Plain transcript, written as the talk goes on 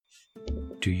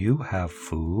Do you have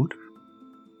food?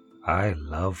 I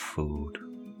love food.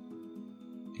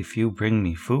 If you bring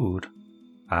me food,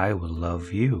 I will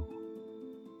love you.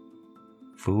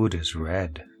 Food is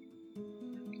red.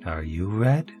 Are you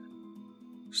red?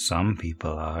 Some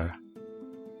people are.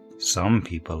 Some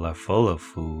people are full of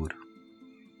food.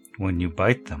 When you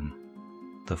bite them,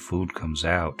 the food comes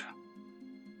out.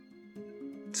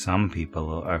 Some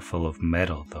people are full of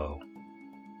metal, though.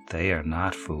 They are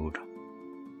not food.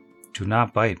 Do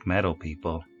not bite metal,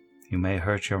 people. You may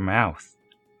hurt your mouth.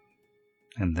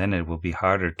 And then it will be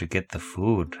harder to get the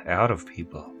food out of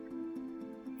people.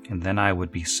 And then I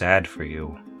would be sad for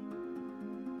you.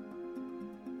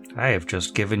 I have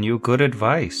just given you good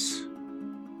advice.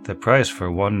 The price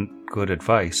for one good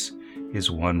advice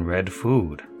is one red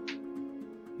food.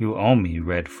 You owe me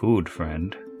red food,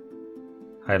 friend.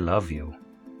 I love you.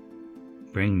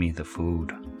 Bring me the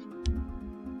food.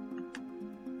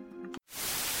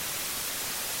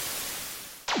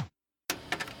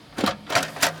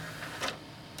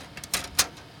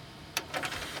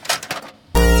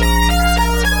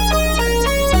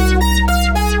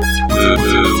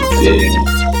 Moving.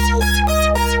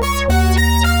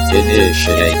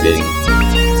 Initiating.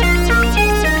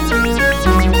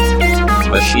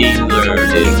 Machine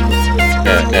learning.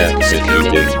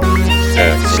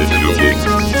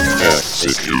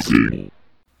 Executing.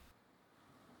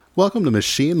 Welcome to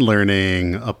Machine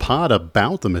Learning, a pod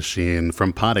about the machine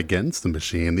from Pod Against the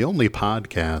Machine, the only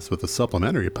podcast with a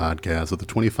supplementary podcast with a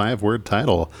 25-word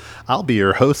title. I'll be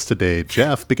your host today,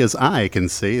 Jeff, because I can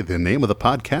say the name of the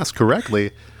podcast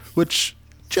correctly, which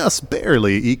just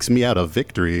barely ekes me out a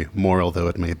victory, moral though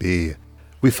it may be.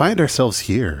 We find ourselves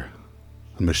here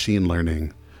on Machine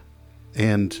Learning,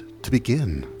 and to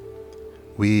begin,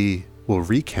 we will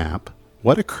recap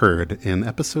what occurred in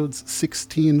episodes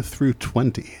 16 through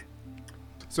 20.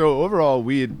 So overall,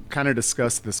 we had kind of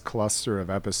discussed this cluster of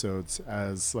episodes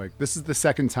as like, this is the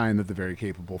second time that the Very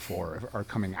Capable Four are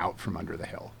coming out from under the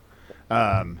hill.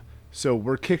 So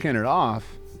we're kicking it off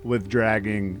with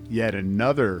dragging yet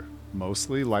another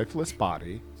mostly lifeless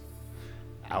body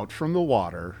out from the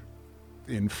water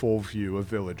in full view of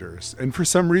villagers. And for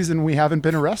some reason, we haven't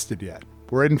been arrested yet.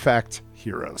 We're in fact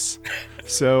heroes.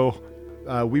 So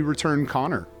we return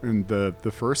Connor in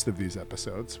the first of these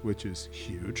episodes, which is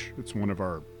huge. It's one of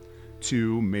our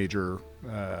two major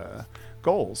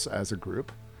goals as a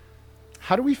group.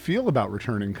 How do we feel about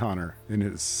returning Connor in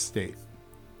his state?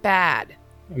 Bad.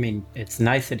 I mean, it's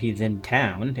nice that he's in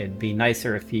town. It'd be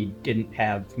nicer if he didn't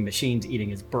have machines eating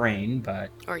his brain, but...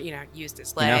 Or, used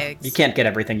his legs. You can't get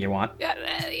everything you want.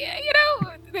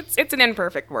 It's an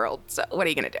imperfect world, so what are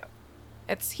you going to do?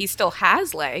 He still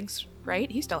has legs,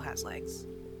 right? He still has legs.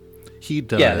 He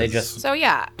does. Yeah, they just So,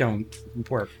 yeah. don't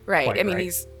work Right. quite I mean, right.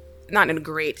 he's not in a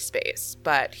great space,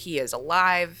 but he is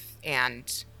alive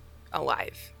and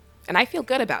alive. And I feel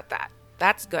good about that.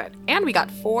 That's good. And we got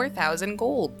 4,000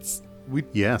 golds.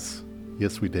 Yes,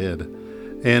 we did.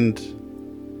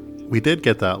 And we did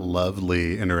get that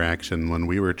lovely interaction when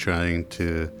we were trying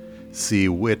to see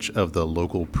which of the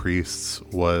local priests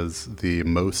was the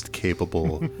most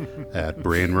capable at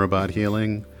brain robot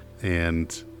healing,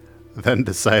 and then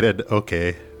decided,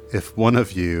 okay, if one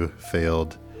of you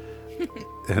failed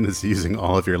and is using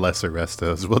all of your lesser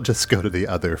restos, we'll just go to the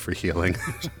other for healing.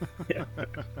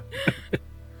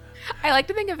 I like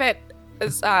to think of it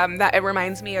as that it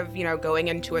reminds me of, going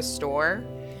into a store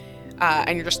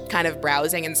and you're just kind of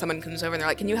browsing and someone comes over and they're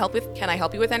like, can I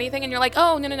help you with anything? And you're like,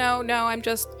 oh, no, I'm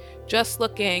just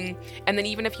looking. And then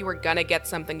even if you were gonna get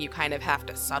something, you kind of have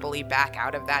to subtly back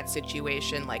out of that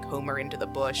situation, like Homer into the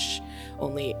bush,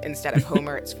 only instead of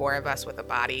Homer, it's four of us with a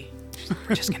body.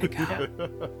 We're just gonna go.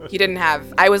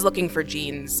 I was looking for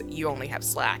jeans, you only have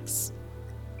slacks.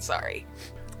 Sorry.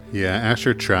 Yeah,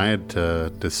 Asher tried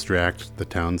to distract the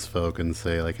townsfolk and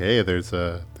say, like, hey, there's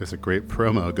a great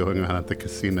promo going on at the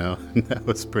casino, and that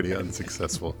was pretty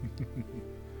unsuccessful.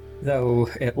 Though,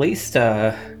 at least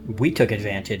we took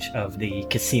advantage of the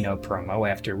casino promo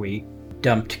after we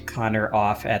dumped Connor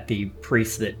off at the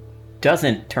priest that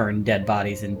doesn't turn dead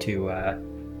bodies into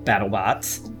battle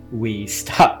bots. We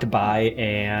stopped by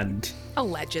and...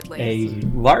 Allegedly. A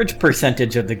large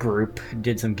percentage of the group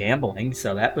did some gambling,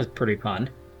 so that was pretty fun.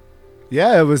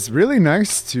 Yeah, it was really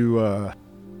nice to,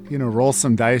 roll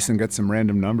some dice and get some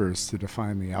random numbers to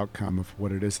define the outcome of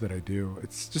what it is that I do.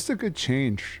 It's just a good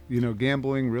change.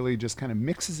 Gambling really just kind of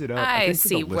mixes it up. I think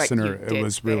see for the what listener, you did it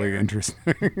was really there.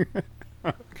 interesting.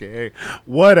 Okay,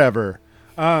 whatever.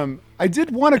 I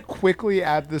did want to quickly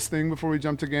add this thing before we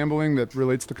jump to gambling that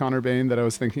relates to Connor Bain that I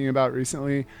was thinking about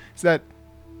recently. Is that,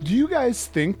 do you guys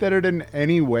think that in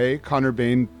any way Connor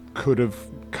Bain could have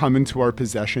come into our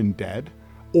possession dead?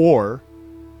 Or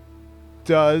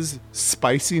does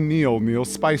Spicy Neil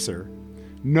Spicer,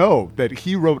 know that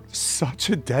he wrote such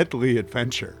a deadly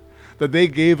adventure that they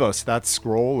gave us that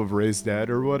scroll of Raised Dead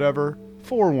or whatever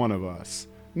for one of us,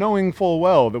 knowing full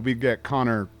well that we get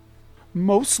Connor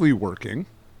mostly working.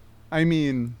 I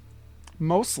mean,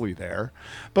 mostly there.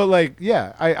 But like,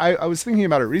 yeah, I was thinking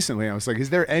about it recently. I was like,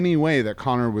 is there any way that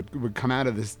Connor would come out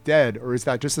of this dead? Or is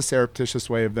that just a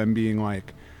surreptitious way of them being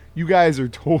like, you guys are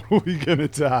totally gonna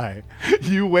die.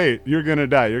 You wait, you're gonna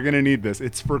die. You're gonna need this.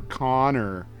 It's for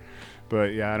Connor.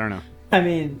 But yeah, I don't know. I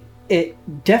mean, it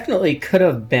definitely could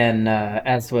have been,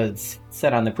 as was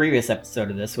said on the previous episode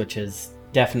of this, which has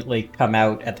definitely come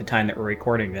out at the time that we're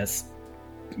recording this,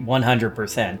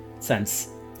 100%, since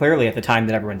clearly at the time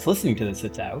that everyone's listening to this,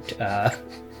 it's out.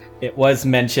 It was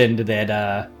mentioned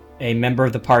that a member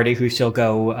of the party, who shall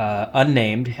go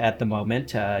unnamed at the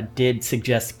moment, did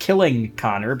suggest killing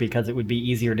Connor because it would be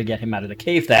easier to get him out of the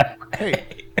cave that way.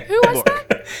 Hey, Who was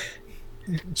that?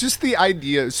 just the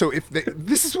idea. So if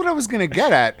this is what I was going to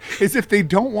get at, is if they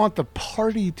don't want the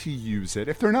party to use it,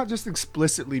 if they're not just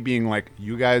explicitly being like,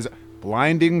 you guys,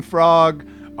 blinding frog,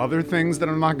 other things that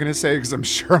I'm not going to say because I'm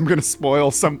sure I'm going to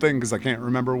spoil something because I can't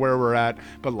remember where we're at,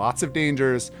 but lots of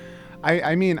dangers.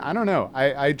 I mean, I don't know.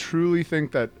 I truly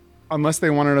think that unless they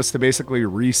wanted us to basically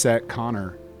reset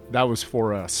Connor, that was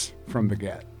for us from the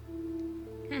get.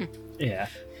 Yeah.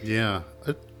 Yeah.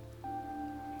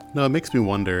 No, it makes me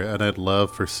wonder, and I'd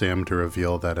love for Sam to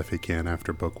reveal that if he can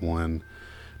after book one,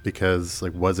 because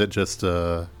like, was it just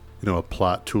a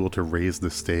plot tool to raise the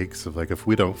stakes of like, if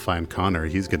we don't find Connor,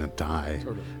 he's gonna die,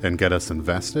 and get us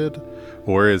invested,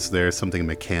 or is there something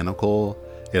mechanical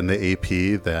in the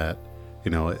AP that,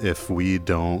 if we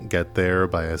don't get there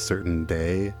by a certain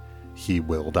day, he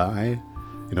will die?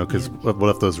 Because what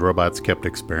if those robots kept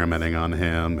experimenting on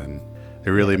him? And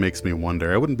it really makes me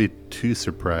wonder. I wouldn't be too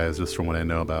surprised, just from what I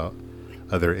know about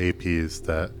other APs,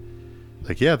 that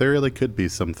like, yeah, there really could be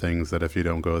some things that if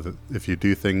you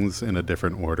do things in a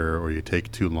different order or you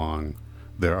take too long,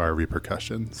 there are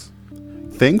repercussions.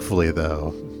 Thankfully,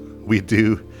 though,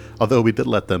 although we did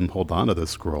let them hold on to the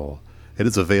scroll, it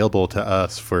is available to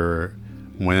us for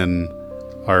when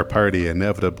our party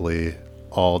inevitably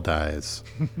all dies.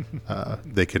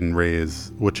 They can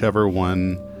raise whichever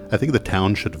one. I think the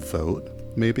town should vote,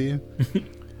 maybe,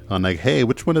 on like, hey,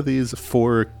 which one of these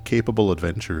 4 capable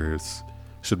adventurers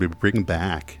should we bring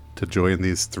back to join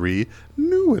these 3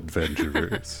 new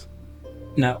adventurers?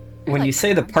 Now, when you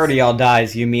say the party all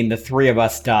dies, you mean the 3 of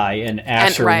us die and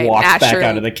Asher right, walks back Asher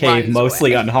out of the cave runs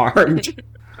mostly away. unharmed.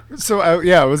 So,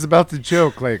 I was about to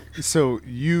joke, like, so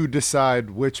you decide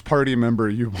which party member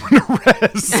you want to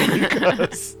res,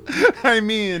 because, I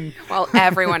mean... While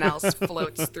everyone else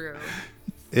floats through.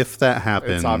 If that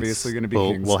happens, It's obviously gonna be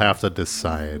King's we'll have to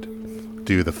decide.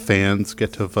 Do the fans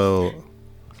get to vote?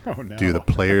 Oh, no. Do the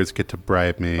players get to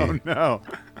bribe me? Oh, no.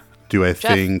 Do I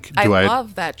Jeff, think... I Do I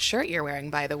love that shirt you're wearing,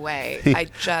 by the way. I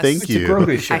just... Thank It's a you.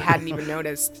 Grogu I shirt. hadn't even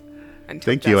noticed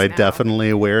until Thank you. just I now.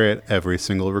 definitely wear it every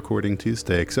single recording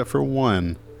Tuesday, except for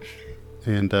one.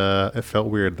 And it felt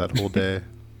weird that whole day.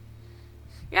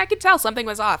 Yeah, I could tell something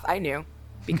was off. I knew.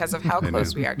 Because of how I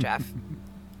close knew. we are, Jeff.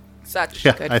 Such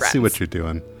Yeah, good I friends. see what you're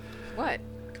doing. What?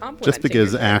 Complimenting Just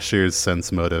because yourself. Asher's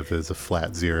sense motive is a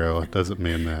flat 0 doesn't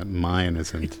mean that mine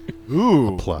isn't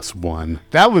Ooh, +1.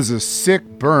 that was a sick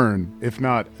burn, if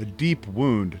not a deep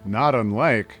wound, not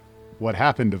unlike what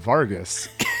happened to Vargas.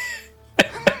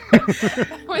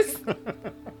 was...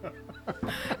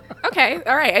 Okay,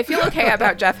 all right. I feel okay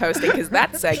about Jeff hosting because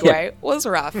that segue was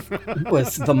rough. It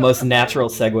was the most natural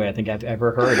segue I think I've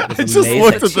ever heard. It was I just amazing.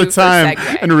 looked at the Two for time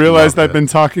segue. and realized Love I've been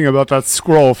talking about that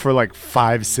scroll for like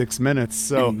 5-6 minutes.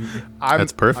 So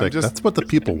That's perfect. I'm just That's what the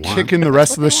people want. kicking the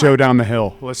rest of the show down the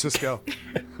hill. Let's just go.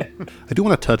 I do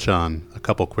want to touch on a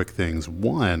couple quick things.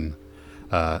 One,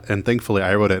 and thankfully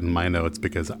I wrote it in my notes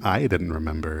because I didn't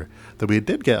remember, that we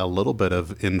did get a little bit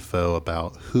of info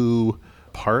about who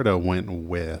Parda went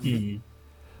with.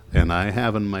 And I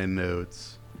have in my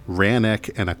notes Rannick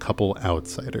and a couple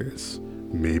outsiders.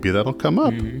 Maybe that'll come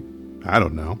up. I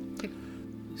don't know.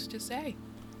 Who's to say?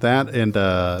 That and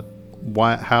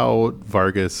how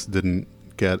Vargas didn't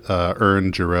get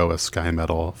earn Jiro a Sky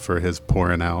Medal for his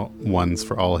pouring out ones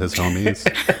for all his homies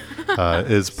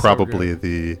is probably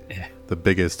the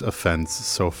biggest offense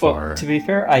so far. Well, to be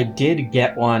fair, I did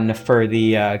get one for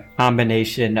the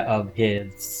combination of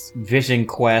his Vision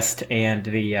Quest and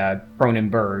the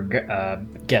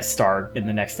Cronenberg guest star in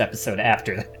the next episode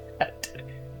after that.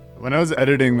 When I was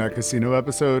editing that casino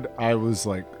episode, I was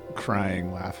like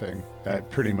crying, laughing at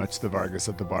pretty much the Vargas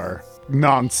at the bar,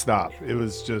 nonstop. It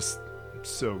was just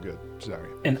so good. Sorry.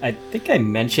 And I think I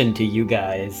mentioned to you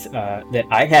guys that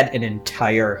I had an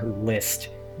entire list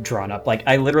drawn up. Like,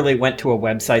 I literally went to a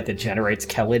website that generates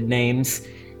Kellid names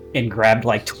and grabbed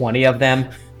like 20 of them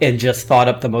and just thought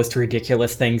up the most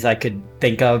ridiculous things I could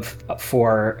think of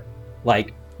for,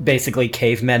 like, basically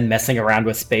cavemen messing around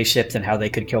with spaceships and how they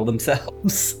could kill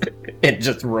themselves. And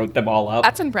just wrote them all up.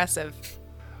 That's impressive.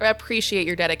 I appreciate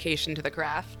your dedication to the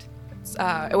craft.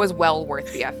 It was well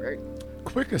worth the effort.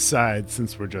 Quick aside,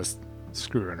 since we're just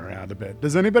screwing around a bit.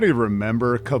 Does anybody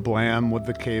remember Kablam with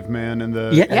the caveman and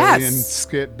the Yes. alien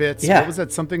skit bits? Yeah. What was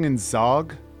that? Something in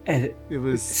Zog? And It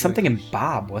was something like, in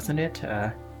Bob, wasn't it?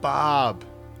 Bob.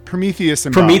 Prometheus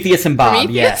and Bob. Prometheus and Bob,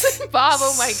 Prometheus yes. and Bob,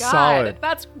 oh my god. Solid.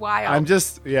 That's wild. I'm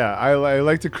just, I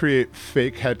like to create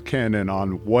fake headcanon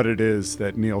on what it is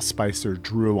that Neil Spicer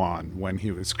drew on when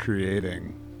he was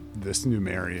creating this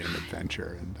Numerian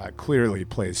adventure. And that clearly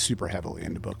plays super heavily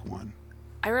into book one.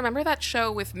 I remember that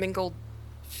show with mingled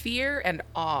fear and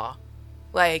awe.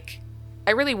 Like,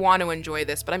 I really want to enjoy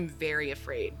this, but I'm very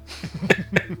afraid.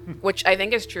 Which I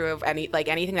think is true of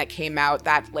anything that came out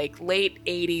that like late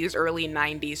 80s, early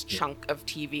 90s chunk of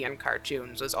TV and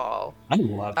cartoons was all. I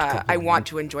loved I want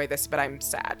to enjoy this, but I'm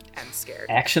sad and scared.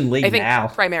 Action League I think now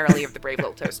primarily of the Brave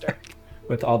Little Toaster.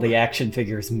 with all the action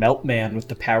figures. Meltman with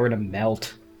the power to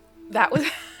melt. That was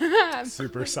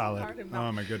Super solid. hard to melt.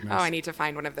 Oh my goodness. Oh, I need to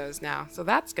find one of those now. So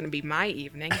that's going to be my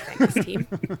evening. Thanks, team.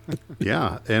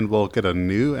 Yeah, and we'll get a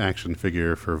new action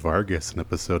figure for Vargas in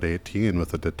episode 18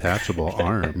 with a detachable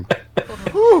arm.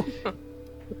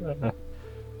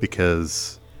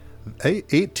 Because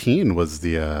 18 was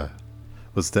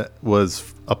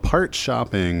was a part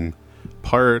shopping,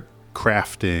 part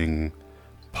crafting,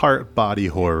 part body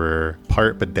horror,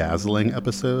 part bedazzling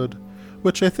episode,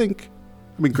 which I think,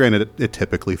 I mean, granted, it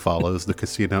typically follows the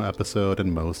casino episode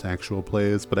in most actual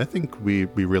plays, but I think we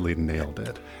really nailed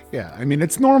it. Yeah, I mean,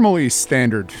 it's normally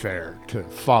standard fare to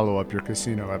follow up your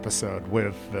casino episode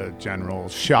with the general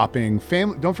shopping,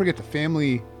 family. Don't forget the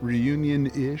family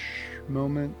reunion-ish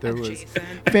moment. There was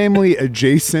Adjacent. family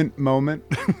adjacent moment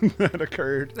that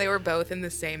occurred. They were both in the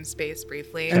same space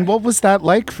briefly. And what was that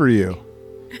like for you?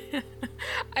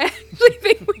 I actually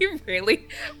think we really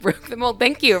broke the mold.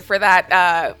 Thank you for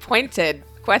that pointed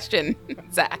question,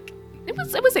 Zach. It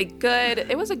was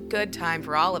a good time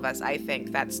for all of us. I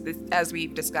think that's as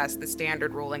we've discussed, the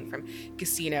standard rolling from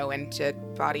casino into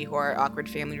body horror, awkward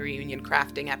family reunion,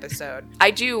 crafting episode.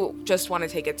 I do just want to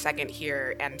take a second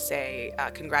here and say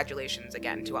congratulations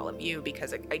again to all of you,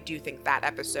 because I do think that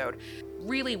episode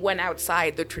really went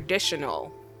outside the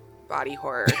traditional body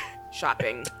horror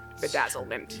shopping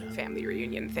bedazzlement family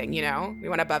reunion thing. We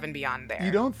went above and beyond there.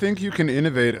 You don't think you can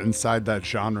innovate inside that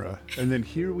genre, and then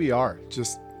here we are,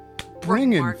 just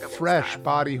bringing Remarkable fresh stuff.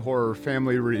 body horror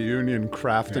family reunion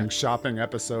crafting shopping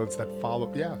episodes that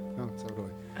follow. Yeah, no, totally.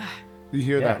 You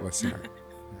hear that, listener?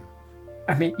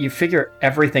 I mean, you figure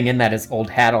everything in that is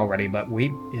old hat already, but we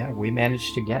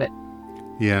managed to get it.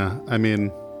 Yeah, I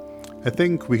mean, I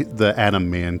think the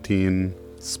adamantine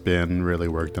spin really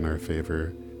worked in our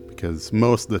favor, because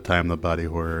most of the time the body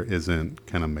horror isn't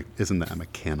that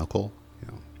mechanical,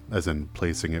 as in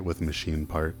placing it with machine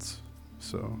parts.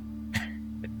 So,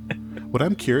 what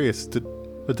I'm curious,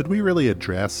 did we really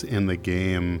address in the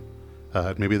game?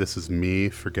 Maybe this is me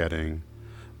forgetting,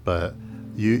 but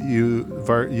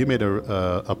you made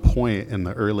a point in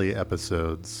the early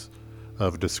episodes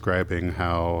of describing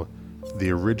how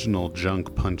the original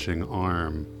junk punching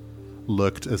arm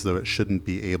looked as though it shouldn't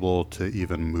be able to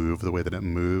even move the way that it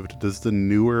moved. Does the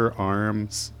newer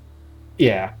arms?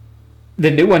 Yeah.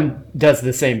 The new one does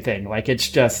the same thing. Like, it's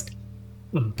just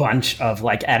a bunch of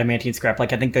like adamantine scrap.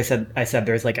 Like, I think I said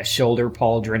there's like a shoulder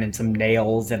pauldron and some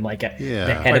nails and like the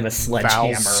head of a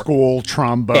sledgehammer. Val's school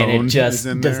trombone. And it is just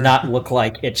in does there. not look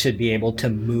like it should be able to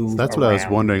move. That's what I was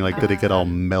around. wondering. Like, did it get all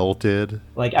melted?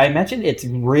 Like, I imagine it's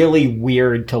really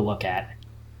weird to look at.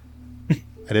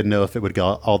 I didn't know if it would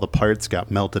go, all the parts got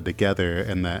melted together,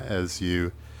 and that as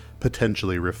you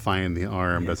potentially refine the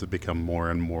arm, does it become more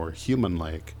and more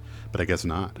human-like? But I guess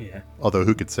not. Yeah. Although,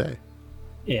 who could say?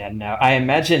 Yeah, no. I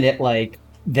imagine it like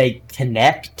they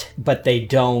connect, but they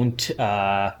don't.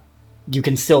 You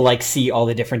can still like see all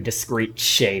the different discrete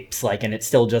shapes, like, and it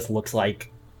still just looks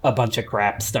like a bunch of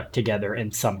crap stuck together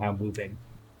and somehow moving.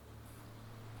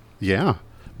 Yeah.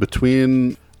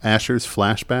 Between Asher's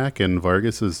flashback and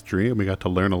Vargas's dream, we got to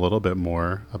learn a little bit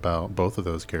more about both of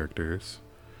those characters.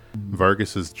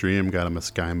 Vargas's dream got him a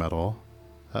Sky Medal,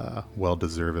 well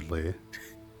deservedly.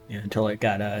 Yeah, until it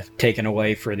got taken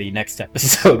away for the next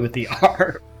episode with the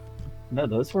arm. No,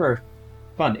 those were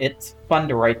fun. It's fun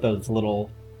to write those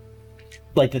little...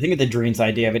 Like, the thing with the dreams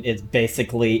idea of it is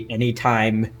basically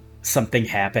anytime something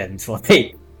happens,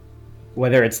 like,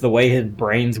 whether it's the way his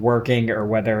brain's working or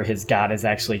whether his god is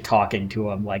actually talking to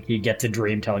him, like, he gets a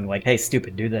dream telling, like, hey,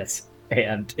 stupid, do this.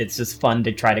 And it's just fun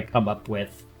to try to come up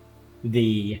with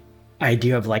the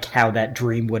idea of, like, how that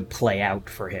dream would play out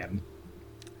for him.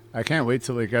 I can't wait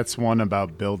till he gets one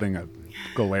about building a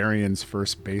Galarian's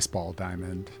first baseball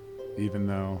diamond, even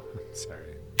though...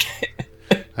 Sorry.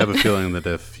 I have a feeling that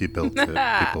if he built it, people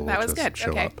That will was just good.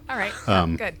 show Okay. up. All right.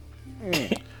 Good.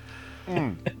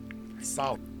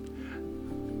 Solid.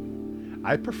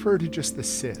 I prefer to just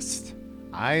assist.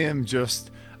 I am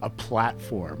just a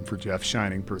platform for Jeff's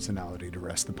shining personality to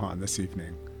rest upon this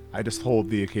evening. I just hold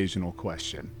the occasional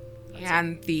question.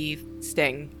 And the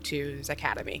sting to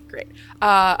Zacademy. Great.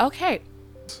 Okay.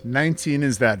 19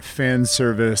 is that fan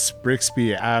service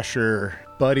Brixby Asher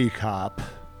buddy cop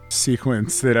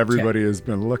sequence that everybody has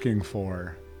been looking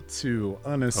for. To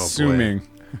unassuming.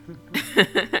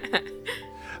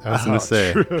 I was going to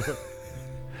say,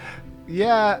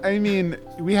 Yeah, I mean,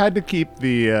 we had to keep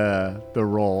the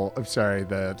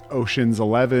Ocean's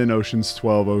 11, Ocean's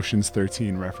 12, Ocean's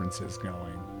 13 references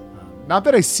going. Not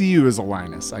that I see you as a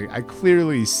Linus. I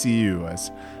clearly see you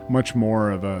as much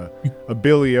more of a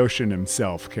Billy Ocean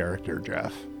himself character,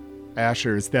 Jeff.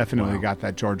 Asher has definitely got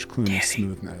that George Clooney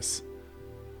smoothness.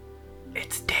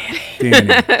 It's Danny.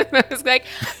 Danny. I was like,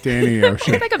 Danny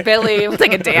Ocean. like a Billy, like a I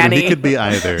mean, Danny. he could be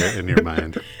either in your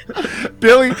mind.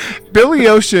 Billy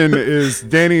Ocean is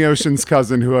Danny Ocean's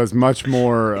cousin, who has much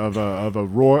more of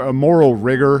a moral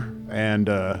rigor and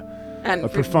And a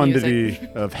for profundity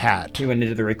music. of hat. He went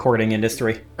into the recording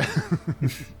industry.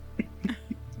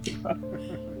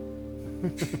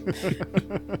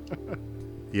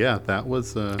 Yeah, that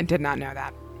was. I did not know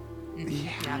that.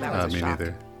 Yeah, that was a Me shock.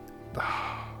 neither.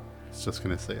 I was just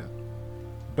gonna say it.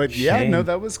 But yeah, Shame. no,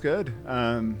 that was good.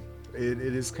 It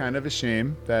is kind of a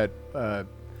shame that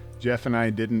Jeff and I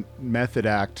didn't method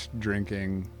act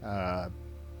drinking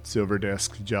Silver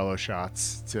Disc Jello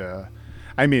shots to.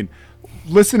 I mean,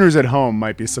 listeners at home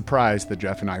might be surprised that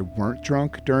Jeff and I weren't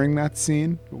drunk during that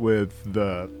scene with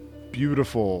the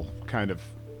beautiful kind of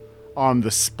on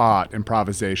the spot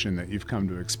improvisation that you've come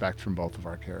to expect from both of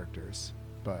our characters.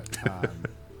 But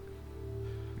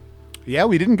yeah,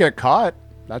 we didn't get caught.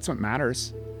 That's what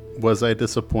matters. Was I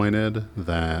disappointed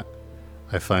that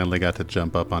I finally got to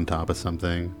jump up on top of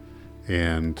something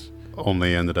and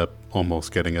only ended up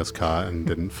almost getting us caught and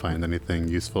didn't find anything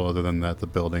useful other than that the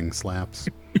building slaps?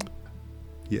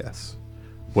 Yes.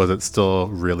 Was it still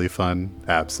really fun?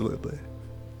 Absolutely.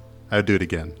 I'd do it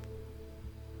again.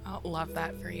 Oh, love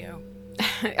that for you.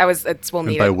 We'll And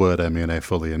need by it would, I mean I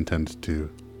fully intend to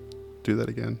do that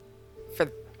again. for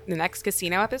the next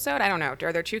casino episode. I don't know.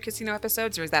 Are there 2 casino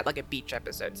episodes, or is that like a beach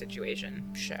episode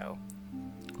situation show?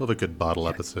 We'll have a good bottle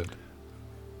episode.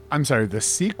 I'm sorry, the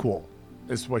sequel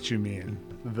is what you mean.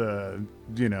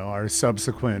 Our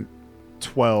subsequent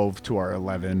 12 to our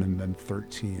 11 and then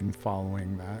 13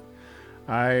 following that.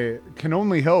 I can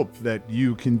only hope that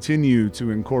you continue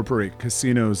to incorporate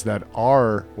casinos that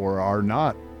are or are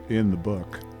not in the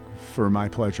book for my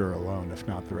pleasure alone, if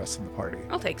not the rest of the party.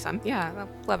 I'll take some. Yeah, I'll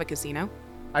love a casino.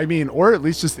 I mean, or at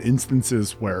least just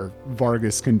instances where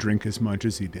Vargas can drink as much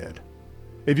as he did.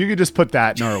 If you could just put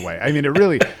that in our way. I mean,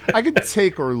 I could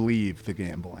take or leave the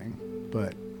gambling,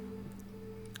 but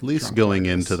At least going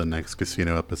into the next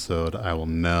casino episode, I will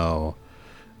know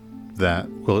that,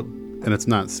 and it's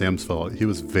not Sam's fault. He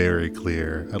was very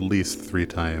clear at least 3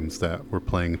 times that we're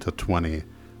playing to 20,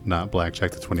 not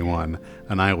blackjack to 21.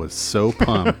 And I was so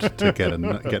pumped to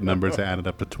get numbers that added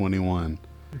up to 21,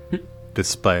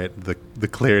 despite the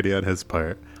clarity on his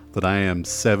part, that I am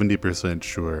 70%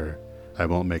 sure I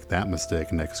won't make that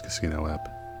mistake next casino ep.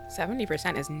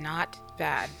 70% is not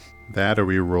bad. That or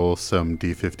we roll some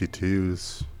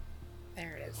D52s.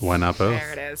 There it is. Why not both?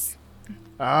 There it is.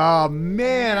 oh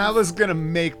man, I was gonna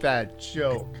make that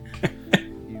joke.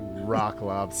 You rock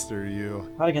lobster,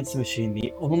 you. Pod Against the Machine,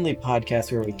 the only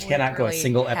podcast where we cannot go a Literally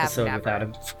single have episode never. without a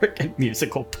freaking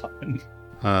musical pun.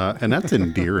 And that's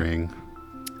endearing.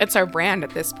 It's our brand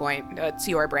at this point. It's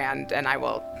your brand, and I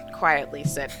will quietly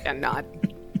sit and nod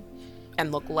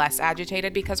and look less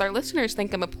agitated because our listeners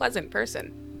think I'm a pleasant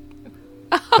person.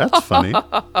 That's funny.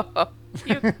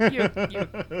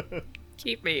 You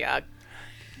keep me young.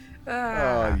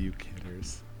 Oh, you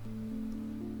kidders.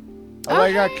 Oh,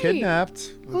 I got hey.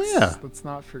 kidnapped. yeah. Let's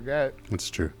not forget. It's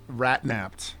true.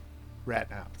 Ratnapped.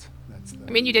 That's the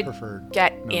I mean, you did preferred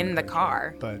get in the nomenclature,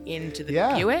 car, but into the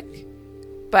yeah. Buick.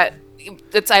 but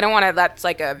I don't want to. That's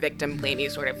like a victim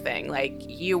blamey sort of thing. Like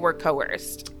you were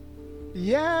coerced.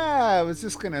 Yeah, I was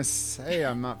just gonna say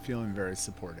I'm not feeling very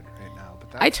supported right now, but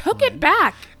that's I took fine. it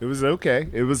back. It was okay.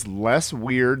 It was less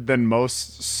weird than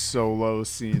most solo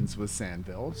scenes with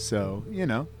Sandville. So,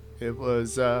 it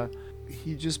was,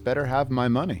 he just better have my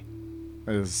money.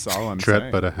 Is all I'm Tret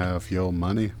saying. better have your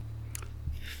money.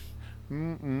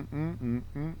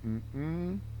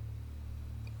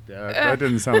 Yeah, that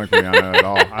didn't sound like Rihanna at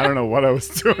all. I don't know what I was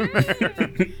doing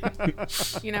there.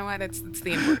 You know what? It's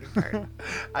the important part.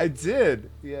 I did.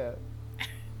 Yeah.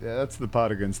 Yeah, that's the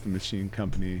Pot Against the Machine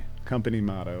company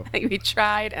motto. We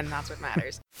tried, and that's what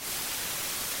matters.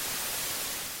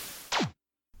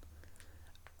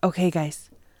 Okay, guys.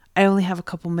 I only have a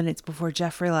couple minutes before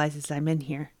Jeff realizes I'm in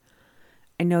here.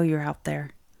 I know you're out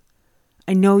there.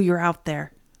 I know you're out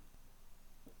there.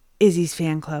 Izzy's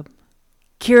fan club.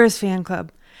 Kira's fan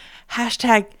club.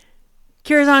 Hashtag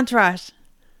Kira's Entourage.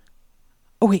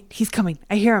 Oh, wait. He's coming.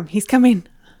 I hear him. He's coming.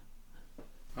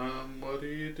 What are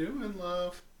you doing,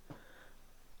 love?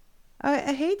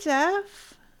 Hey,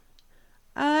 Jeff.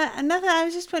 Nothing. I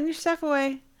was just putting your stuff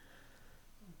away.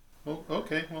 Oh,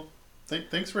 okay. Well,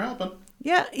 thanks for helping.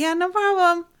 Yeah, no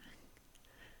problem.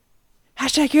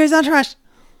 Hashtag Kira's Entourage.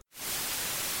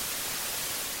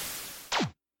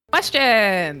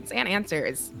 Questions and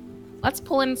answers. Let's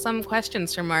pull in some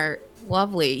questions from our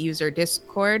lovely user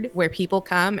Discord, where people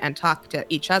come and talk to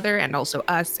each other and also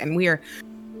us, and we are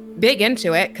big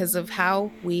into it because of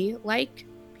how we like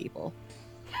people.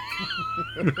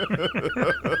 It'll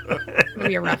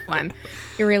be a rough one.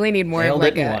 You really need more of Nailed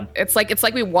like it in a. one. It's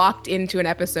like we walked into an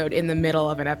episode in the middle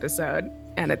of an episode,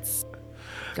 and it's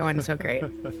going so great.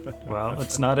 Well,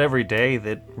 it's not every day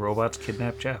that robots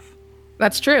kidnap Jeff.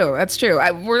 That's true.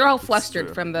 We're all true.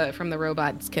 flustered from the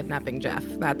robots kidnapping Jeff.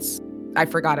 I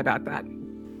forgot about that.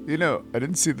 I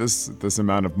didn't see this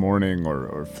amount of mourning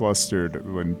or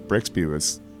flustered when Brixby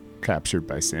was captured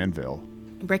by Sandville.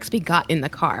 Brixby got in the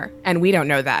car, and we don't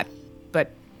know that, but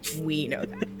we know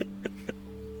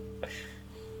that.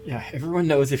 Yeah, everyone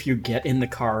knows if you get in the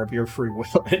car of your free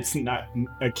will, it's not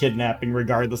a kidnapping,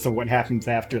 regardless of what happens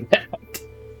after that.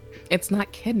 It's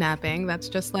not kidnapping. That's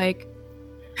just like,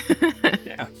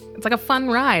 Yeah. it's like a fun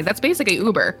ride. That's basically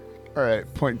Uber. All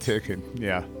right, point taken.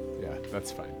 Yeah,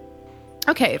 that's fine.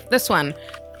 Okay, this one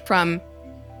from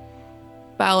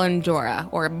Balandora,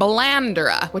 or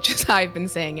Balandora, which is how I've been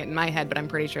saying it in my head, but I'm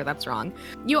pretty sure that's wrong.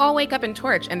 You all wake up in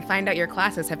Torch and find out your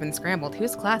classes have been scrambled.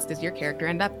 Whose class does your character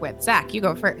end up with? Zach, you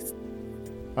go first.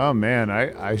 Oh man,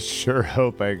 I sure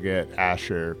hope I get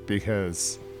Asher,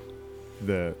 because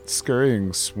the scurrying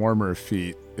swarmer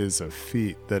feat is a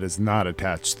feat that is not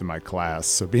attached to my class,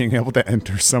 so being able to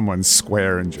enter someone's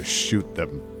square and just shoot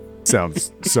them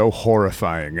sounds so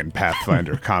horrifying in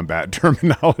Pathfinder combat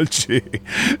terminology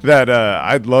that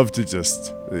I'd love to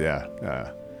just,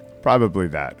 probably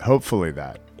that, hopefully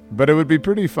that. But it would be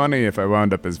pretty funny if I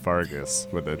wound up as Vargas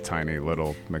with a tiny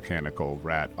little mechanical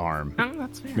rat arm, Oh,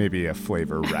 that's fair. maybe a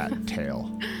flavor rat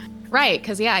tail. Right,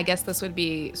 because I guess this would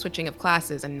be switching of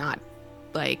classes and not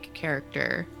like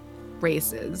character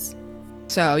races.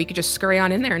 So you could just scurry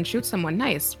on in there and shoot someone.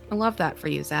 Nice. I love that for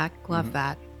you, Zach. Love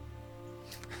that.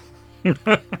 You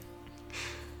have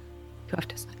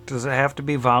to say. Does it have to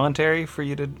be voluntary for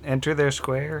you to enter their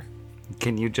square?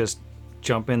 Can you just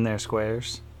jump in their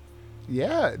squares?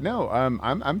 Yeah, no,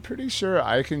 I'm pretty sure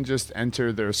I can just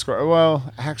enter their square.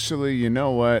 Well, actually, you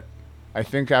know what? I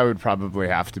think I would probably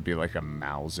have to be like a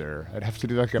Mauser. I'd have to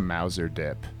do like a Mauser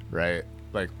dip, right?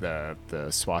 Like the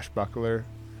swashbuckler.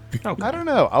 Okay. I don't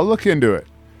know. I'll look into it.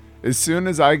 As soon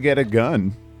as I get a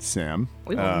gun, Sam.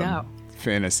 We will know.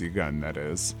 Fantasy gun, that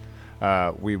is.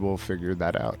 We will figure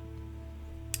that out.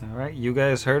 All right, you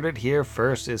guys heard it here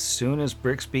first. As soon as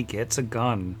Brixby gets a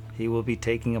gun, he will be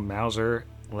taking a Mauser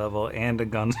level and a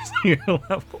gunslinger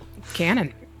level.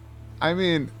 Cannon. I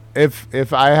mean,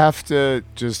 if I have to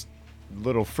just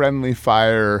little friendly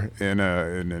fire in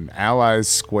an allies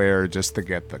square just to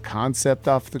get the concept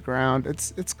off the ground,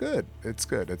 it's good. It's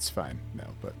good. It's fine. No,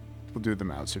 but we'll do the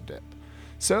Mauser dip.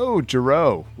 So,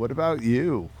 Jero, what about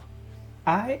you?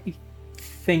 I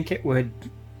think it would.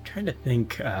 Trying to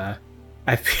think.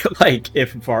 I feel like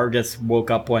if Vargas woke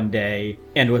up one day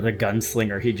and was a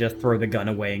gunslinger, he'd just throw the gun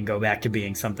away and go back to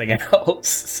being something else.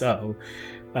 So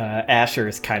Asher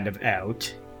is kind of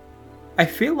out. I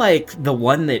feel like the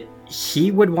one that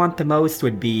he would want the most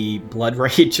would be Blood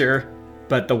Rager,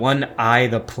 but the one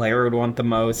the player, would want the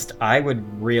most, I would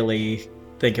really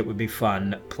think it would be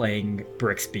fun playing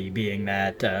Brixby, being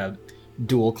that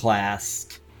dual class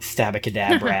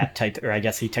Stabacadab rat type, or I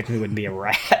guess he technically wouldn't be a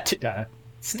rat.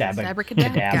 stab a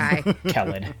Abracadabra guy.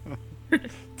 Kellen.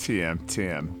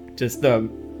 TM. Just the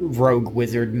rogue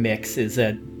wizard mix is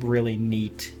a really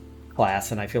neat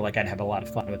class, and I feel like I'd have a lot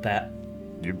of fun with that.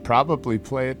 You'd probably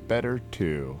play it better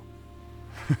too.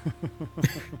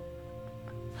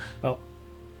 Well,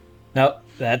 no,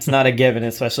 that's not a given,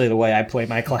 especially the way I play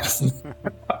my classes.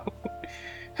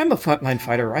 I'm a frontline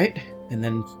fighter, right? And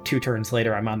then 2 turns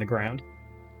later, I'm on the ground.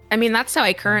 I mean, that's how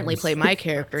I currently play my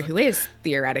character, who is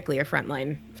theoretically a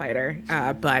frontline fighter,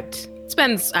 but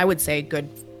spends, I would say, good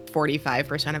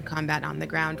 45% of combat on the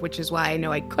ground, which is why I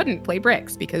know I couldn't play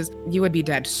Brix, because you would be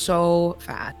dead so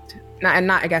fast.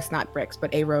 I guess not Brix,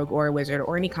 but a rogue or a wizard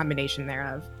or any combination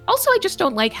thereof. Also, I just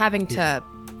don't like having to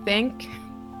think.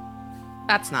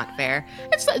 That's not fair.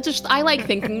 It's just, I like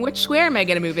thinking, which square am I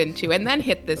going to move into and then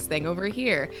hit this thing over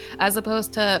here, as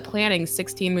opposed to planning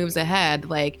 16 moves ahead.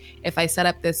 Like, if I set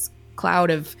up this cloud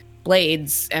of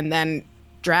blades and then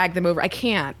drag them over, I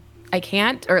can't,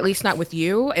 or at least not with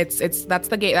you. That's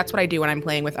the game. That's what I do when I'm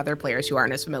playing with other players who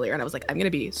aren't as familiar. And I was like, I'm going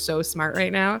to be so smart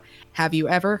right now. Have you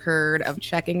ever heard of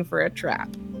checking for a trap?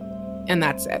 And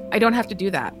that's it. I don't have to do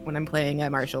that when I'm playing a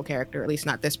martial character, at least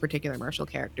not this particular martial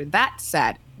character. That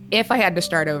said, if I had to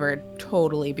start over, it'd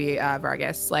totally be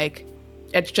Vargas. Like,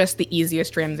 it's just the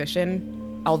easiest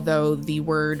transition. Although the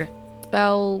word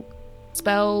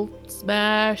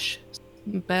smash,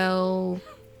 spell.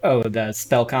 Oh, the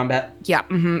spell combat? Yeah,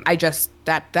 I just,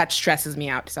 that stresses me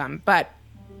out some. But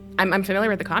I'm familiar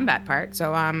with the combat part,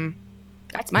 so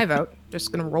that's my vote.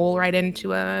 Just gonna roll right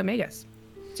into a Magus.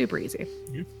 Super easy.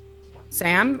 Yeah.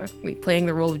 Sam, are we playing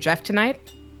the role of Jeff tonight?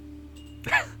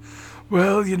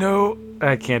 Well,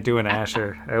 I can't do an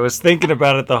Asher. I was thinking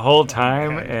about it the whole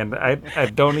time, and I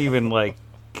don't even,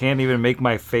 can't even make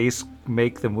my face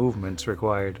make the movements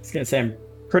required. I was going to say, I'm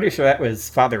pretty sure that was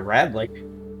Father Radley.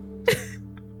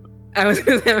 I was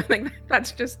going to say,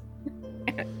 that's just...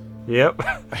 Yep.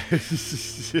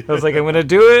 I was like, I'm going to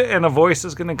do it, and a voice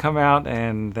is going to come out,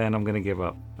 and then I'm going to give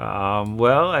up.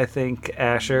 Well, I think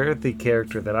Asher, the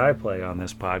character that I play on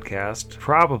this podcast,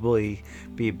 probably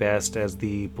be best as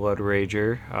the Blood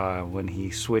Rager when he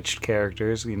switched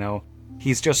characters.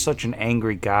 He's just such an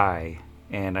angry guy,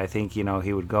 and I think, he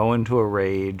would go into a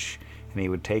rage, and he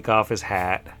would take off his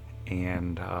hat,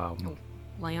 and...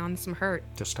 lay on some hurt.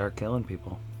 Just start killing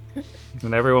people.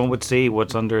 And everyone would see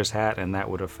what's under his hat, and that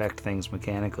would affect things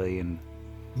mechanically. And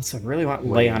so I really want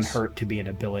Lay on Hurt to be an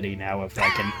ability now of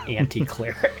an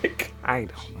anti-cleric. I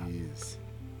don't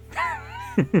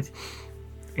know.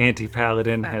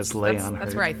 Anti-paladin has Lay on Hurt.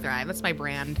 That's where I thrive. That's my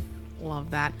brand.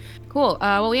 Love that. Cool.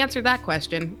 Well, we answered that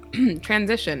question.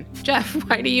 Transition. Jeff,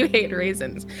 why do you hate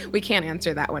raisins? We can't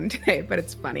answer that one today, but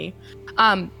it's funny.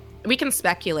 We can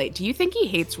speculate. Do you think he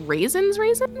hates raisins,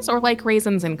 or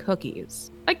raisins and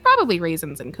cookies? Probably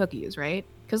raisins and cookies, right?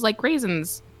 Because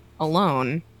raisins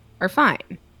alone are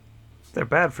fine. They're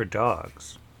bad for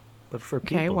dogs, but for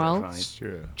people, they're fine.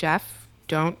 True. Jeff,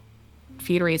 don't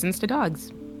feed raisins to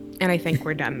dogs. And I think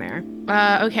we're done there.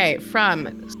 Okay,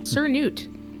 from Sir Newt,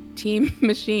 Team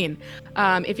Machine.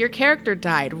 If your character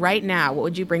died right now, what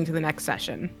would you bring to the next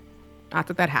session? Not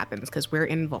that happens, because we're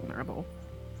invulnerable.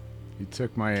 You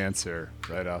took my answer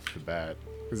right off the bat.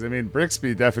 Because,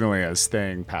 Brixby definitely has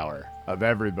staying power of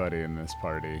everybody in this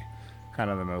party. Kind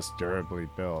of the most durably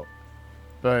built.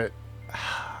 But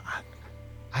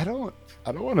I don't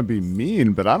want to be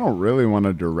mean, but I don't really want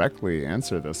to directly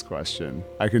answer this question.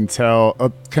 I can tell...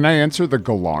 can I answer the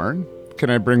Galarn? Can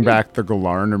I bring back the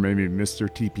Galarn or maybe Mr.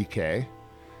 TPK?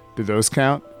 Do those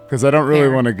count? Because I don't really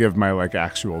want to give my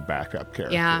actual backup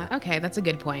character. Yeah, okay, that's a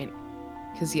good point.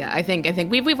 Because I think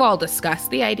we've all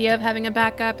discussed the idea of having a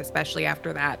backup, especially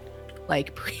after that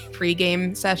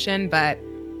pre-game session. But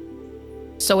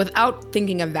so without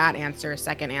thinking of that answer,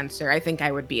 second answer, I think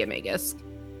I would be a Magus,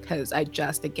 because I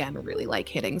just again really like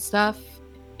hitting stuff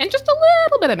and just a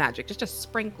little bit of magic, just a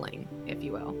sprinkling, if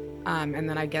you will. And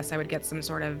then I guess I would get some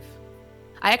sort of.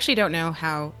 I actually don't know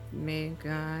how Maguses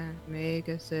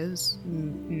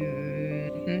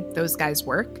those guys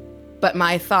work. But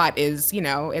my thought is,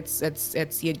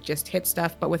 it's you just hit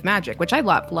stuff, but with magic, which I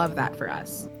love that for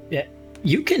us. Yeah,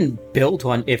 you can build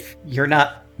one if you're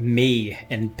not me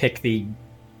and pick the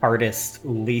artist's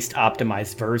least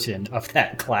optimized version of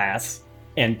that class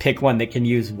and pick one that can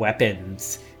use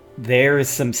weapons. There's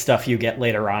some stuff you get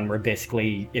later on where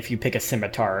basically if you pick a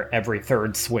scimitar, every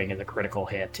third swing is a critical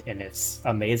hit, and it's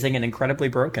amazing and incredibly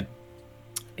broken.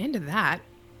 Into that.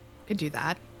 Could do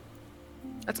that.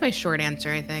 That's my short answer,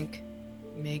 I think.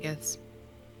 Magus.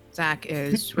 Zach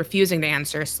is refusing to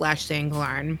answer / saying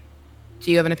Galarn. Do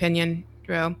you have an opinion,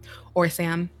 Drew? Or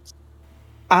Sam?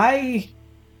 I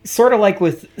Sort of like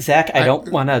with Zach, I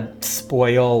don't want to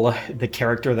spoil the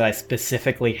character that I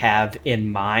specifically have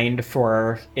in mind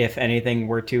for if anything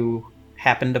were to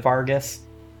happen to Vargas.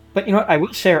 But you know what? I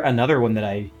will share another one that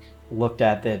I looked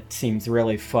at that seems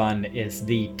really fun is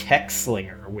the Tech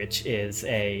Slinger, which is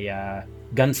a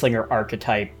gunslinger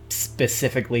archetype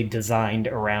specifically designed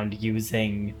around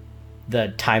using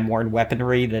the time-worn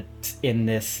weaponry that's in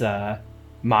this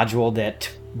module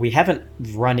that we haven't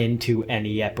run into any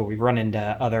yet, but we've run into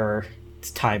other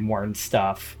time-worn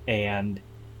stuff. And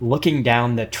looking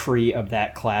down the tree of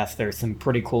that class, there's some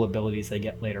pretty cool abilities they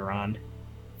get later on.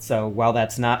 So while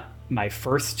that's not my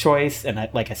first choice, and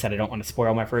like I said, I don't want to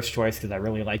spoil my first choice because I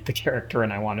really like the character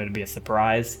and I want it to be a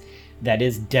surprise, that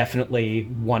is definitely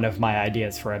one of my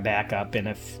ideas for a backup. And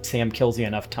if Sam kills you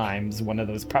enough times, one of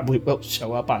those probably will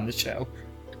show up on the show.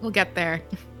 We'll get there.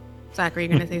 Zach, are you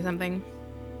going to say something?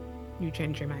 You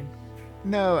changed your mind.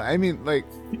 No, I mean, like,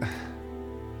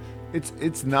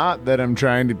 it's not that I'm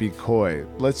trying to be coy.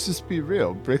 Let's just be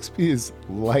real. Brixby is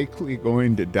likely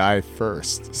going to die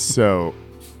first, so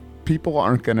people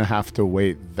aren't going to have to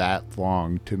wait that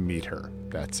long to meet her.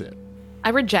 That's it. I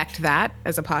reject that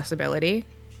as a possibility.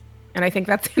 And I think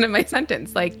that's the end of my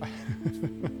sentence. Like,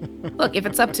 look, if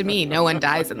it's up to me, no one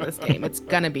dies in this game. It's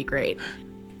going to be great.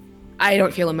 I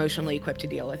don't feel emotionally equipped to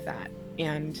deal with that.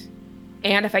 And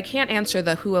if I can't answer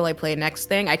the who will I play next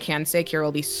thing, I can say Kira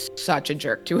will be such a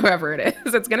jerk to whoever it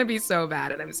is. It's going to be so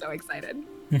bad, and I'm so excited.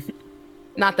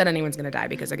 Not that anyone's going to die,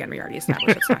 because, again, we already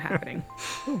established it's not happening.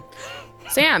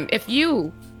 Sam, if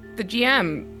you, the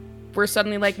GM, were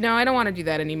suddenly like, no, I don't want to do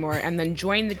that anymore, and then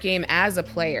join the game as a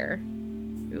player,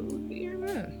 who would be your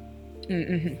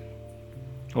move?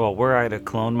 Well, were I to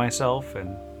clone myself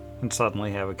and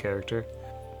suddenly have a character,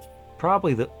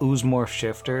 probably the Oozemorph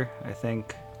Shifter, I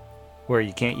think, where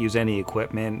you can't use any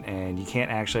equipment and you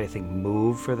can't actually, I think,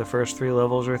 move for the first 3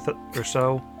 levels or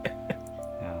so.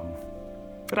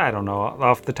 But I don't know.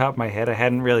 Off the top of my head, I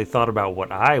hadn't really thought about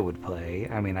what I would play.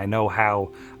 I mean, I know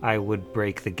how I would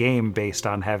break the game based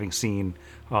on having seen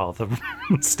all the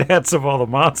stats of all the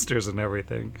monsters and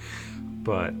everything.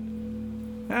 But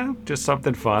just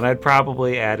something fun. I'd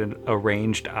probably add a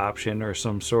ranged option or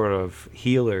some sort of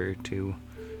healer to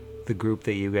the group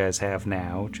that you guys have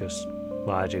now, just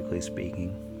logically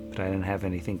speaking. But I didn't have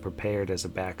anything prepared as a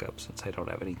backup since I don't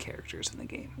have any characters in the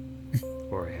game.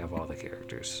 Or I have all the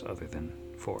characters other than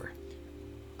 4.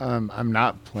 I'm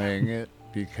not playing it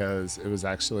because it was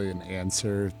actually an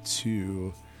answer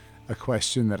to a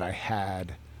question that I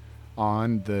had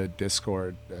on the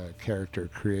Discord character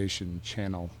creation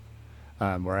channel,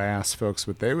 where I asked folks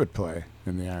what they would play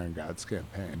in the Iron Gods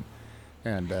campaign.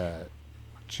 And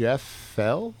Jeff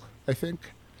Fell, I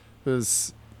think,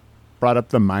 brought up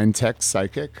the Mindtech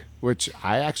Psychic, which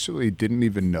I actually didn't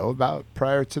even know about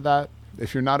prior to that.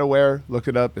 If you're not aware, look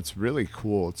it up. It's really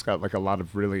cool. It's got like a lot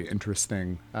of really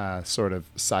interesting sort of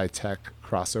sci-tech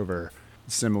crossover,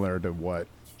 similar to what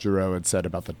Jero had said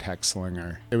about the Tech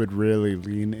Slinger. It would really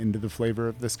lean into the flavor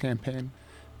of this campaign.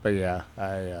 But yeah,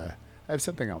 I have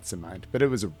something else in mind. But it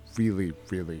was a really,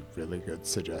 really, really good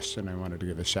suggestion. I wanted to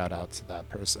give a shout out to that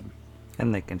person.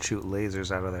 And they can shoot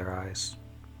lasers out of their eyes.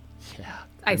 Yeah.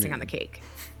 Icing on the cake.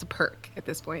 It's a perk at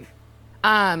this point.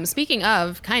 Speaking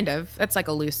of, that's like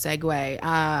a loose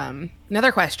segue.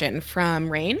 Another question from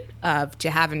Rain of To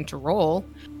Have and To Roll.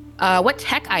 What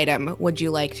tech item would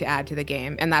you like to add to the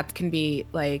game? And that can be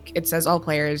like, it says all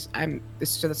players.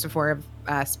 This is the 4 of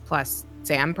us plus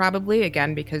Sam probably,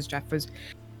 again, because Jeff was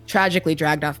tragically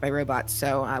dragged off by robots.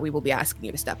 So we will be asking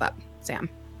you to step up. Sam,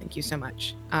 thank you so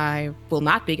much. I will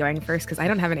not be going first because I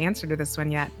don't have an answer to this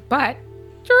one yet. But,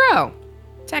 Jero,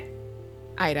 tech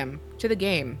item to the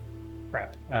game.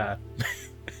 Crap.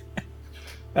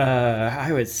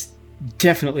 I was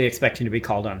definitely expecting to be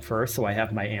called on first, so I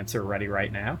have my answer ready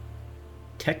right now.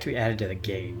 Tech to be added to the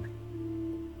game.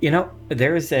 You know,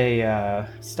 there's a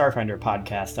Starfinder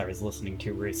podcast I was listening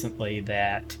to recently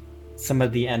that some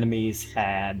of the enemies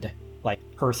had, like,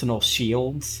 personal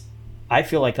shields. I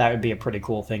feel like that would be a pretty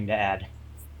cool thing to add.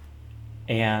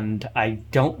 And I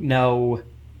don't know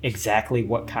exactly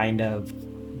what kind of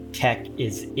tech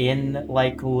is in,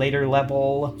 like, later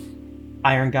level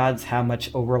Iron Gods, how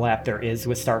much overlap there is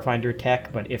with Starfinder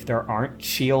tech, but if there aren't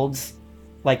shields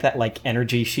like that, like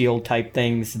energy shield type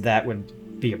things, that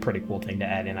would be a pretty cool thing to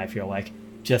add in, I feel like.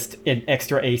 Just an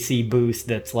extra AC boost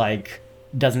that's, like,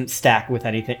 doesn't stack with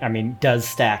anything, does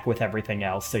stack with everything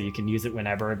else, so you can use it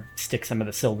whenever, stick some of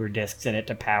the silver discs in it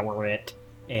to power it,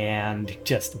 and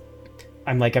just,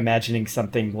 I'm, like, imagining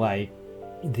something like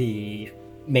the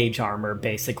mage armor,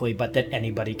 basically, but that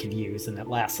anybody can use and that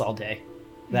lasts all day.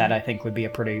 That, I think, would be a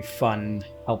pretty fun,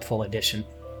 helpful addition.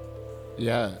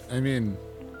 Yeah, I mean,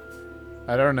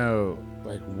 I don't know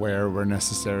like where we're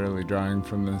necessarily drawing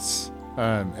from this.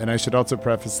 And I should also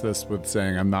preface this with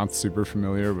saying I'm not super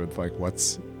familiar with like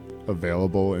what's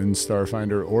available in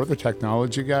Starfinder or the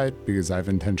technology guide because I've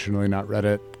intentionally not read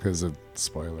it because of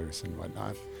spoilers and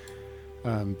whatnot.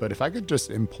 But if I could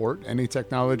just import any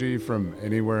technology from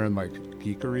anywhere in like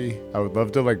geekery, I would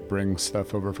love to like bring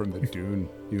stuff over from the Dune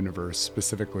universe,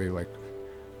 specifically like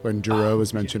when Juro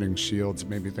was mentioning shields, it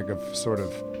made me think of sort of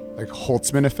like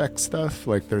Holtzman effect stuff.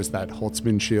 Like there's that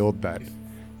Holtzman shield that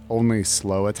only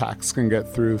slow attacks can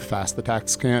get through, fast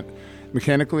attacks can't.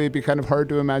 Mechanically, it'd be kind of hard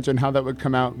to imagine how that would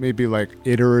come out. Maybe like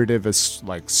iterative as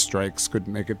like strikes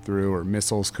couldn't make it through, or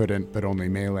missiles couldn't, but only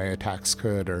melee attacks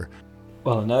could, or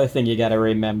Well, another thing you gotta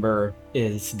remember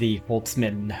is the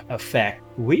Holtzman effect.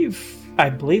 We've,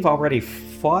 I believe, already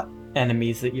fought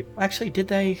enemies that you... Actually, did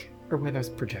they? Or were those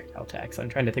projectile attacks? I'm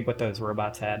trying to think what those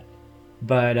robots had.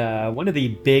 But one of the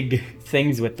big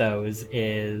things with those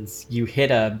is you hit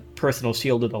a personal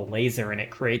shield with a laser and it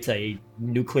creates a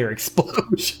nuclear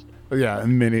explosion. yeah, a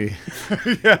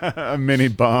mini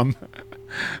bomb.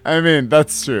 I mean,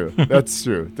 that's true. That's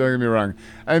true. Don't get me wrong.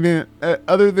 I mean,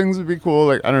 other things would be cool.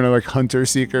 Like, I don't know, like hunter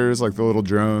seekers, like the little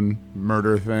drone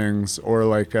murder things, or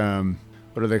like,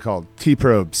 what are they called?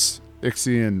 T-probes,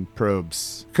 Ixion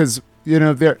probes. Because, you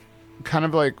know, they're kind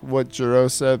of like what Juro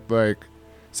said, like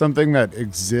something that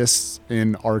exists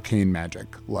in arcane magic,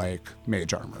 like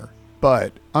mage armor.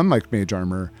 But unlike mage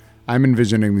armor, I'm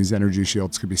envisioning these energy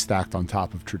shields could be stacked on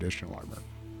top of traditional armor,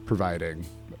 providing...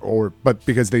 but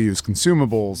because they use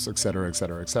consumables, et cetera, et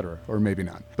cetera, et cetera, or maybe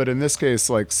not. But in this case,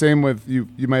 like same with you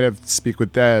might have speak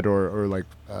with dead or like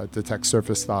detect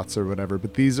surface thoughts or whatever,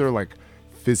 but these are like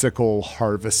physical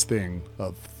harvesting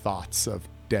of thoughts of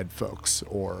dead folks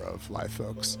or of live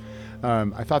folks.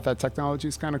 I thought that technology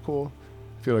is kind of cool.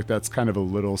 I feel like that's kind of a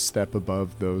little step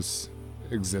above those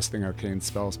existing arcane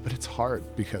spells, but it's hard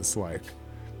because like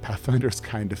Pathfinder's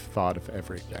kind of thought of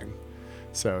everything.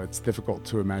 So it's difficult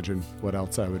to imagine what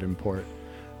else I would import.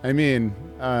 I mean,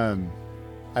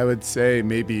 I would say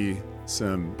maybe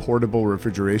some portable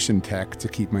refrigeration tech to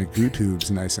keep my goo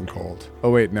tubes nice and cold.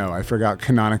 Oh wait, no, I forgot.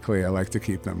 Canonically, I like to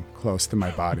keep them close to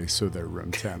my body so they're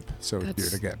room temp. So it's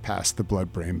here to get past the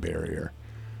blood-brain barrier.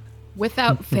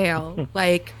 Without fail,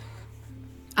 like,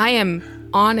 I am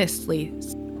honestly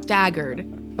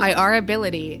staggered by our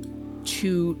ability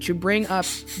to bring up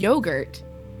yogurt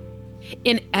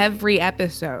in every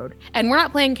episode. And we're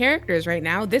not playing characters right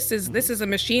now. This is a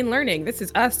machine learning. This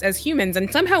is us as humans,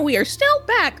 and somehow we are still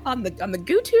back on the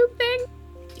GooTube thing.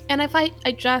 And if I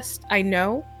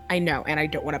know, and I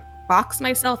don't want to box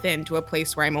myself into a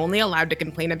place where I'm only allowed to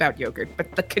complain about yogurt,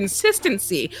 but the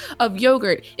consistency of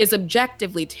yogurt is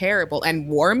objectively terrible. And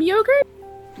warm yogurt?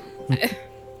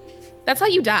 That's how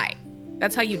you die.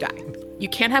 That's how you die. You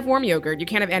can't have warm yogurt. You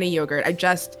can't have any yogurt.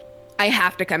 I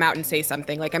have to come out and say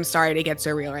something. Like, I'm sorry to get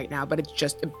so real right now, but it's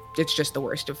just the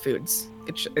worst of foods.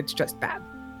 It's just bad.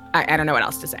 I don't know what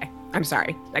else to say. I'm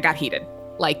sorry. I got heated.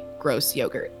 Like gross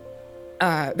yogurt.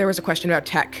 There was a question about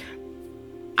tech.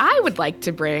 I would like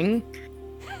to bring,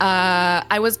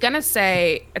 I was gonna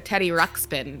say a Teddy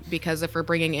Ruxpin, because if we're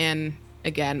bringing in,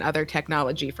 again, other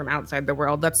technology from outside the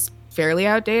world, that's fairly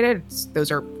outdated.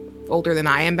 Those are older than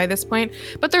I am by this point,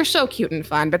 but they're so cute and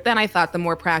fun. But then I thought the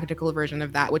more practical version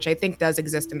of that, which I think does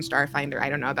exist in Starfinder, I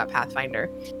don't know about Pathfinder,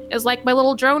 is like my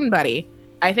little drone buddy.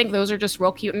 I think those are just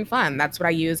real cute and fun. That's what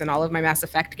I use in all of my Mass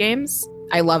Effect games.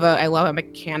 I love a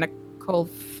mechanical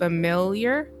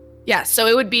familiar. Yeah, so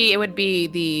it would be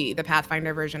the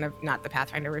Pathfinder version of, not the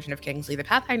Pathfinder version of Kingsley. The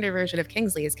Pathfinder version of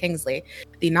Kingsley is Kingsley.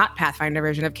 The not Pathfinder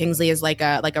version of Kingsley is like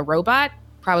a robot,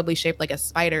 probably shaped like a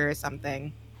spider or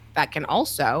something, that can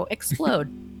also explode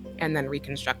and then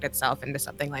reconstruct itself into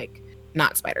something like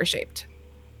not spider shaped.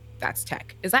 That's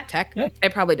tech. Is that tech? Yeah.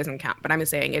 It probably doesn't count, but I'm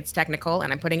saying it's technical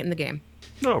and I'm putting it in the game.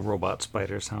 No, robot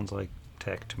spider sounds like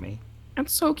tech to me.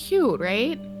 That's so cute,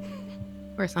 right?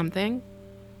 Or something.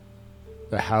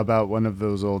 How about one of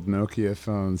those old Nokia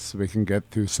phones so we can get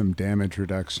through some damage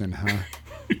reduction, huh?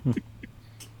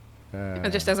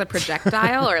 Just as a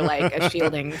projectile or like a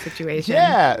shielding situation?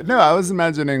 Yeah, no, I was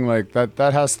imagining like that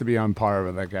has to be on par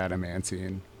with like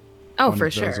adamantine. Oh, one for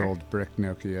of those sure. old brick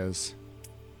Nokias.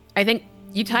 I think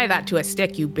you tie that to a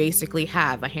stick, you basically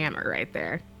have a hammer right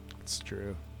there. It's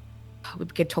true. We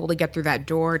could totally get through that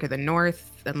door to the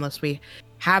north, unless we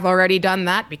have already done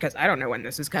that, because I don't know when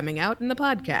this is coming out in the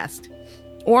podcast.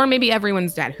 Or maybe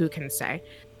everyone's dead, who can say?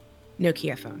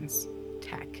 Nokia phones.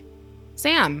 Tech.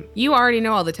 Sam, you already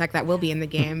know all the tech that will be in the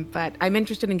game, but I'm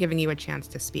interested in giving you a chance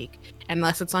to speak.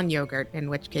 Unless it's on yogurt, in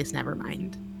which case, never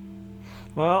mind.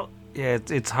 Well, Yeah,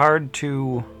 it's hard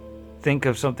to think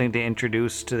of something to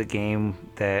introduce to the game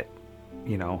that,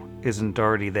 isn't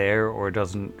already there or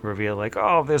doesn't reveal like,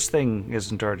 oh, this thing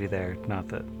isn't already there. Not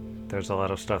that there's a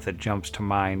lot of stuff that jumps to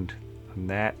mind on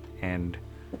that. And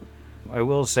I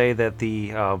will say that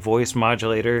the voice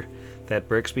modulator that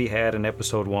Brixby had in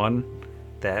episode 1,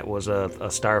 that was a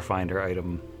Starfinder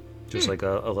item. Just like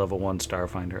a level 1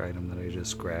 Starfinder item that I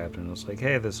just grabbed. And I was like,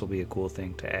 hey, this will be a cool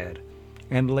thing to add.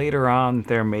 And later on,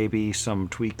 there may be some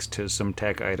tweaks to some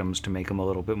tech items to make them a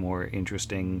little bit more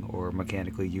interesting or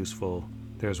mechanically useful.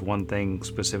 There's one thing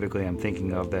specifically I'm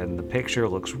thinking of that in the picture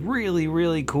looks really,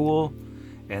 really cool.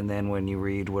 And then when you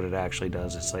read what it actually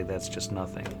does, it's like, that's just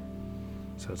nothing.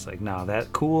 So it's like, no,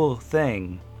 that cool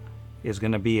thing is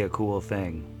going to be a cool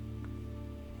thing.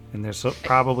 And there's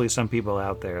probably some people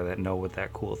out there that know what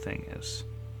that cool thing is.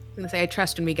 I'm going to say, I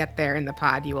trust when we get there in the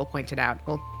pod, you will point it out.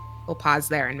 We'll pause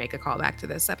there and make a callback to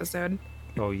this episode.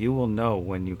 Oh, you will know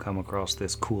when you come across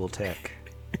this cool tech.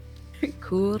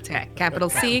 Cool tech. Capital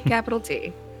C, capital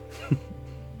T.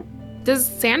 Does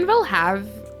Sandville have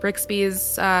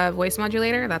Brixby's voice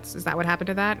modulator? Is that what happened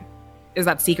to that? Is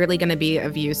that secretly going to be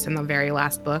of use in the very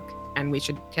last book, and we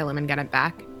should kill him and get it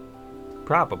back?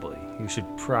 Probably. You should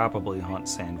probably hunt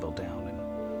Sandville down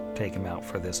and take him out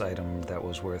for this item that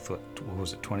was worth, what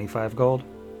was it, 25 gold?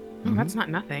 Oh, that's not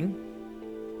nothing.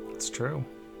 It's true.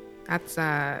 That's,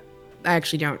 I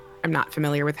actually I'm not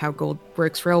familiar with how gold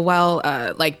works real well.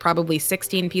 Like probably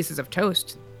 16 pieces of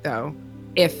toast, though,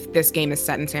 if this game is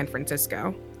set in San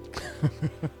Francisco.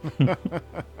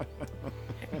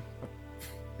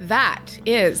 That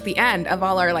is the end of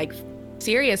all our,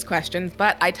 serious questions,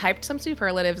 but I typed some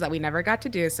superlatives that we never got to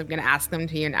do, so I'm going to ask them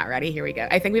to you now. Ready? Here we go.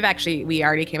 I think we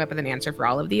already came up with an answer for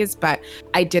all of these, but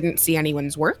I didn't see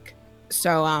anyone's work,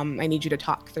 so I need you to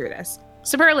talk through this.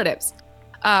 Superlatives.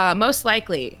 Most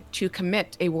likely to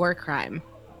commit a war crime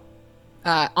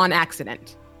on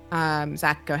accident.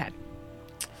 Zach, go ahead.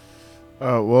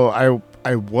 Well,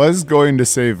 I was going to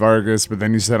say Vargas, but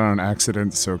then you said on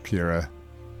accident, so Kira.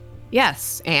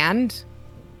 Yes, and?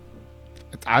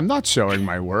 I'm not showing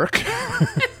my work.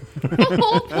 The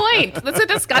whole point. That's a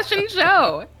discussion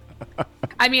show.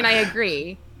 I mean, I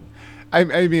agree.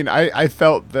 I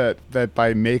felt that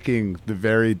by making the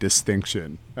very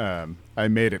distinction, I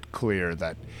made it clear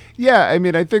that,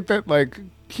 I think that,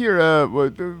 Kira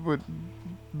would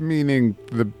meaning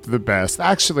the best.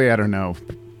 Actually, I don't know.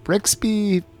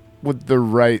 Brixby with the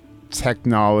right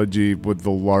technology with the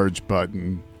large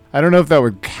button. I don't know if that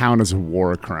would count as a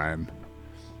war crime.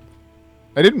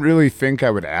 I didn't really think I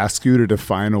would ask you to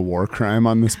define a war crime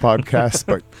on this podcast,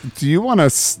 but do you want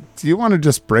to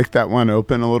just break that one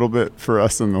open a little bit for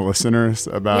us and the listeners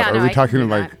about? Yeah, are we I talking can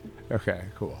do like? that. Okay,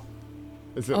 cool.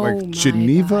 Is it my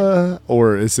Geneva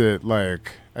or is it what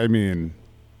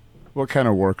kind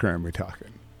of war crime are we talking?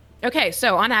 Okay,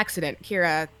 so on accident,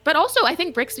 Kira, but also I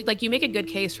think Brixby, you make a good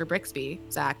case for Brixby,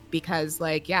 Zach, because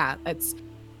it's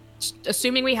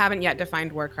assuming we haven't yet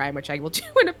defined war crime, which I will do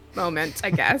in a moment,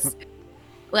 I guess.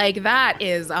 That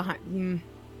is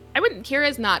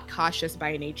Kira's not cautious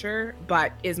by nature,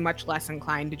 but is much less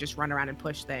inclined to just run around and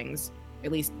push things,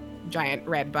 at least giant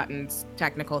red buttons,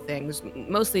 technical things,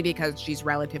 mostly because she's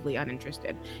relatively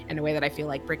uninterested in a way that I feel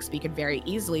like Brixby could very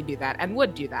easily do that and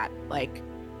would do that,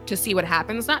 to see what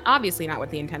happens. Obviously not with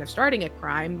the intent of starting a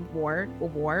crime, war,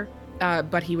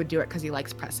 but he would do it because he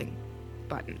likes pressing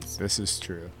buttons. This is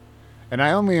true. And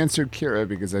I only answered Kira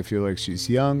because I feel like she's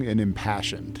young and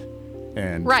impassioned.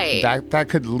 And right. that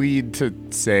could lead to,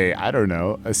 say, I don't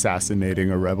know, assassinating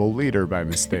a rebel leader by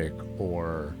mistake,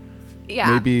 or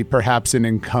maybe perhaps an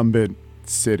incumbent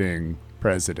sitting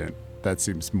president. That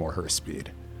seems more her speed.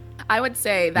 I would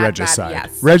say that Regicide.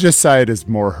 Yes. Regicide is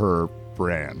more her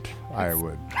brand. I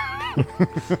would.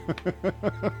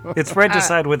 It's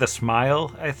regicide with a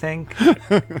smile, I think.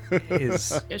 Is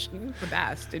the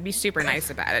best. It'd be super nice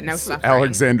about it. No suffering.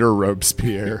 Alexander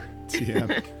Robespierre.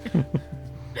 TM.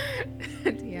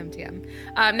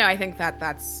 TM. No, I think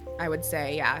that's, I would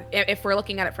say, if we're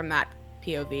looking at it from that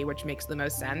POV, which makes the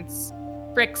most sense,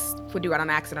 Brix would do it on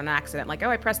accident.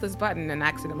 I pressed this button and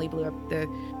accidentally blew up the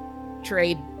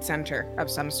trade center of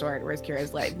some sort, whereas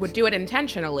Kira's would do it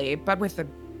intentionally, but with the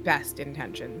best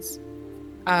intentions.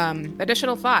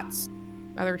 Additional thoughts?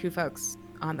 Other two folks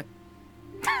on the...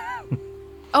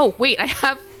 Oh, wait, I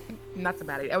have... Nuts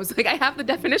about it. I was I have the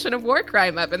definition of war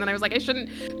crime up, and then I was I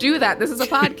shouldn't do that. This is a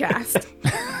podcast.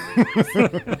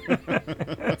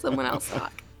 Someone else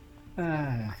talk.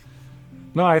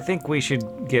 No, I think we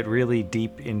should get really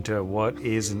deep into what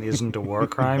is and isn't a war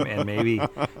crime, and maybe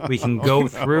we can go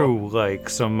through like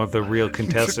some of the real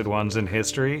contested ones in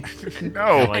history.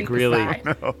 No, Like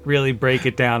really break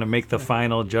it down and make the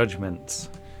final judgments.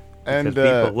 and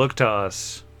Because people look to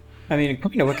us. I mean,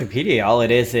 according to Wikipedia, all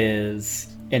it is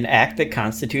an act that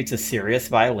constitutes a serious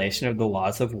violation of the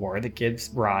laws of war that gives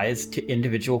rise to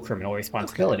individual criminal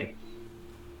responsibility.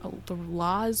 Oh, the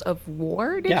laws of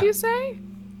war, did Yeah. you say?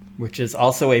 Which is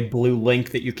also a blue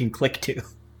link that you can click to.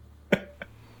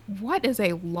 What is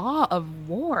a law of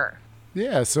war?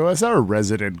 yeah. So as our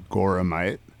resident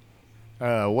Goramite,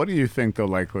 what do you think the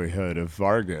likelihood of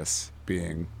Vargas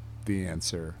being the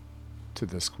answer to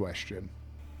this question?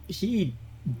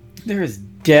 There's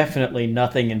definitely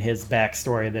nothing in his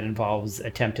backstory that involves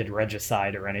attempted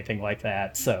regicide or anything like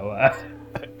that. So,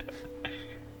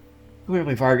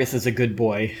 clearly Vargas is a good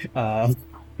boy.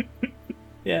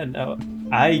 Yeah, no,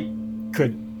 I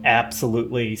could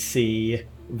absolutely see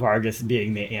Vargas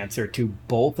being the answer to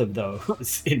both of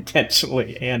those,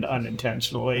 intentionally and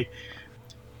unintentionally.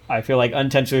 I feel like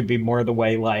unintentionally would be more the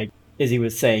way, like, as he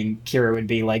was saying, Kira would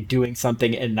be like doing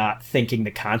something and not thinking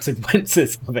the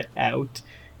consequences of it out.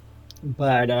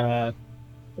 But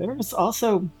there's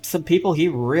also some people he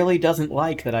really doesn't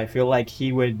like that I feel like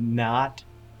he would not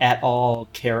at all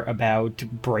care about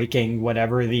breaking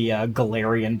whatever the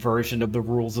Galarian version of the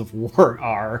rules of war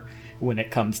are when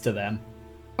it comes to them.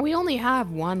 We only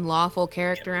have one lawful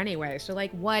character anyway, so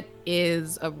like, what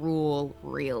is a rule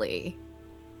really?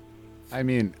 I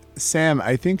mean, Sam,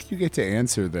 I think you get to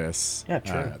answer this Yeah,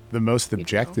 true. the most do.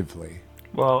 objectively.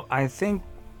 Well, I think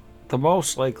the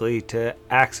most likely to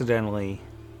accidentally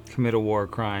commit a war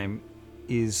crime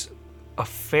is a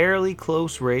fairly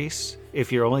close race if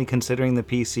you're only considering the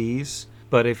PCs.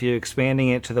 But if you're expanding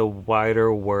it to the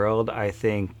wider world, I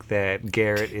think that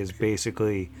Garrett is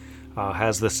basically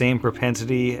has the same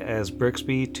propensity as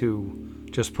Brixby to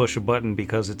just push a button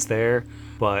because it's there,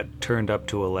 but turned up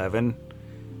to 11.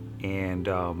 And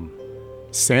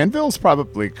Sandville's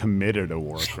probably committed a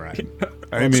war crime.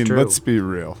 I That's mean, true. let's be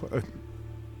real.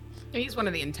 He's one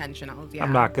of the intentionals, yeah.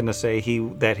 I'm not gonna say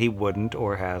that he wouldn't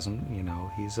or hasn't. You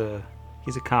know, he's a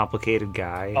complicated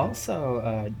guy.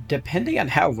 Also, depending on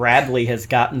how Radley has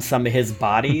gotten some of his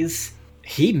bodies,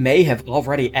 he may have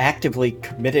already actively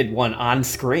committed one on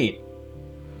screen.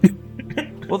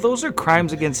 Well, those are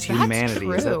crimes against That's humanity.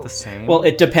 Is that true. the same? Well,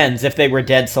 it depends if they were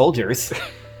dead soldiers.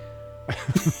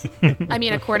 I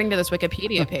mean, according to this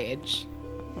Wikipedia page.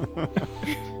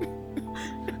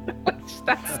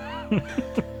 That's...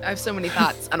 I have so many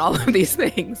thoughts on all of these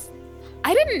things.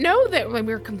 I didn't know that when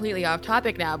we were completely off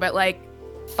topic now, but like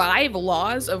 5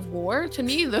 laws of war, to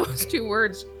me, those 2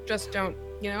 words just don't,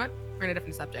 you know what? We're in a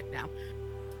different subject now.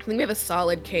 I think we have a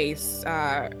solid case.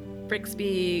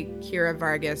 Brixby, Kira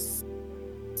Vargas,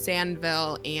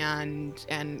 Sandville,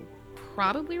 and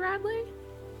probably Radley?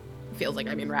 Feels like,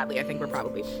 I mean, Radley, I think we're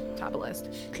probably top of the list.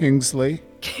 Kingsley?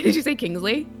 Did you say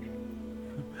Kingsley?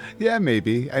 Yeah,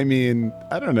 maybe. I mean,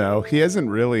 I don't know. He hasn't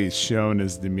really shown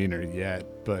his demeanor yet,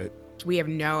 but We have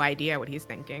no idea what he's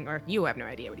thinking, or you have no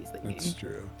idea what he's thinking. that's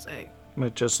true. So,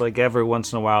 But just like every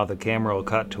once in a while, the camera will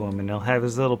cut to him and he'll have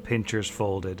his little pinchers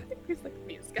folded. he's like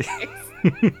these guys.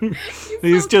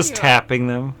 He's so just cute. tapping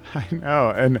them. I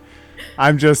know, and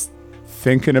I'm just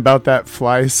thinking about that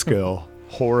fly skill,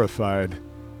 horrified.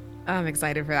 I'm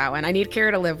excited for that one. I need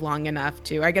Kira to live long enough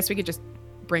to. I guess we could just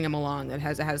bring him along. It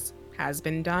has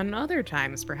been done other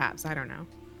times, perhaps. I don't know.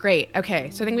 Great. Okay,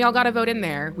 so I think we all got a vote in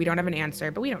there. We don't have an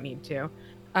answer, but we don't need to.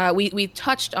 We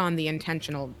touched on the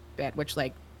intentional bit, which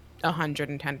like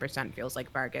 110% feels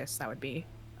like Vargas.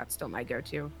 That's still my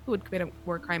go-to. Who would commit a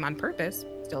war crime on purpose?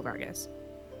 Still Vargas.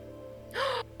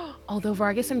 Although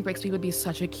Vargas and Brixby would be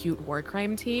such a cute war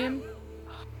crime team.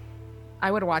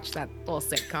 I would watch that little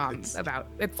sitcom about.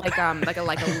 It's like a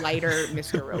lighter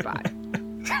Mr. Robot.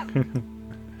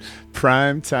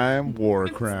 Primetime war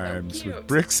so crimes cute. with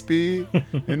Brixby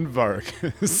and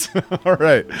Vargas. All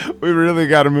right, we really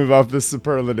got to move off this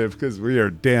superlative because we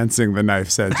are dancing the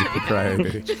knife's edge of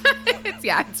propriety.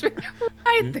 It's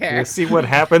right there. You see what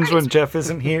happens when Jeff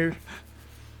isn't here?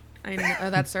 I know. Oh,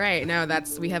 that's right. No,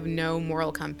 we have no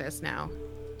moral compass now.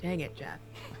 Dang it, Jeff.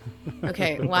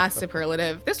 Okay, last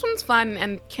superlative. This one's fun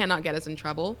and cannot get us in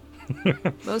trouble.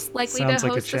 Most likely to Sounds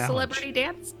like a host a challenge. celebrity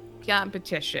dance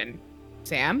competition.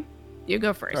 Sam, you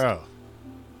go first. Oh,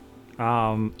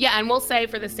 Yeah, and we'll say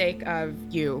for the sake of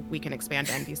you, we can expand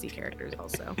to NPC characters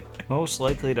also. Most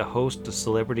likely to host a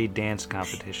celebrity dance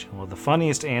competition. Well, the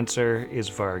funniest answer is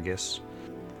Vargas.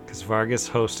 Because Vargas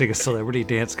hosting a celebrity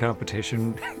dance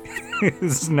competition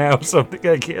is now something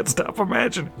I can't stop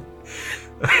imagining.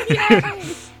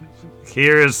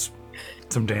 Here's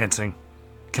some dancing.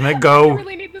 Can I go?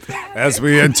 really need this back. As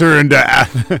we enter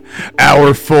into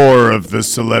hour 4 of the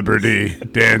celebrity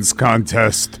dance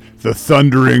contest, the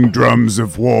thundering drums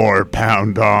of war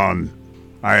pound on.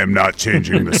 I am not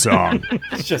changing the song.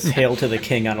 It's just Hail to the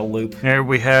King on a loop. Here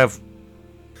we have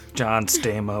John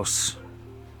Stamos.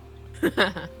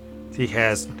 He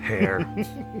has hair.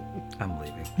 I'm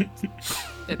leaving.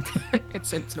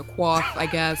 It's a quaff, I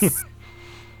guess.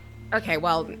 Okay,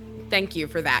 well, thank you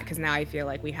for that, because now I feel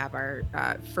like we have our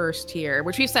first tier,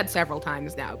 which we've said several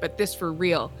times now, but this for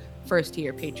real first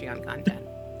tier Patreon content.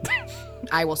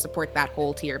 I will support that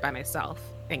whole tier by myself.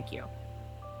 Thank you.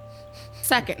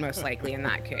 Second, most likely in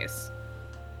that case.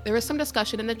 There was some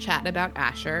discussion in the chat about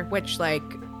Asher, which, like,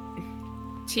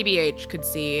 TBH could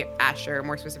see Asher,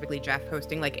 more specifically Jeff,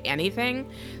 hosting, like,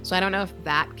 anything. So I don't know if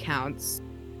that counts.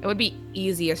 It would be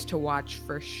easiest to watch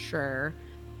for sure.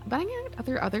 But I get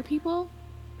other people.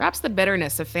 Perhaps the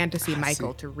bitterness of Fantasy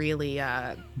Michael to really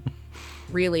kind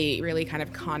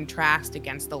of contrast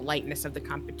against the lightness of the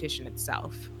competition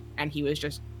itself. And he was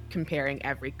just comparing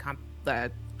every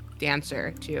the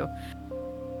dancer to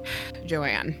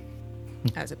Joanne,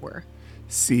 as it were.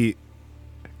 See,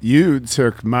 you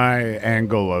took my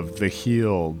angle of the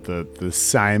heel, the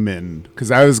Simon,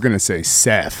 because I was going to say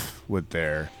Seth with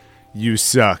their "you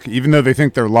suck," even though they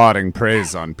think they're lauding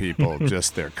praise on people,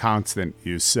 just their constant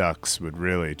 "you sucks" would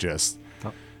really just,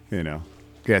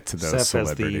 get to those Seth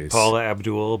celebrities. has the Paula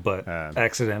Abdul, but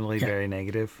accidentally very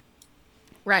negative.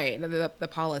 Right, the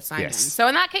Paula Simon. Yes. So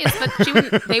in that case,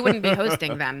 they wouldn't be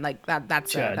hosting then. Like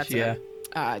that's Judge,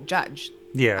 a judge.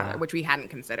 Yeah. Which we hadn't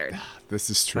considered. This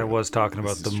is true. I was talking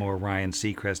about the more Ryan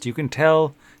Seacrest. You can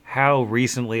tell how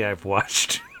recently I've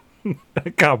watched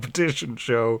a competition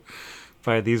show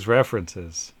by these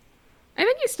references. I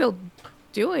think he's still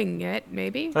doing it,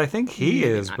 maybe. I think he Maybe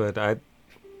is, not. but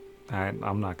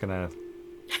I'm not gonna.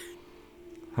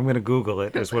 I'm gonna Google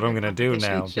it. Is what I'm gonna do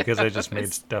now because I just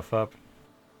made stuff up.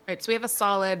 Right, so we have a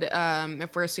solid.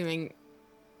 If we're assuming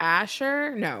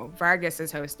Asher, no, Vargas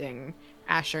is hosting.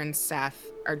 Asher and Seth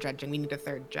are judging. We need a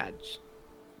third judge.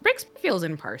 Briggs feels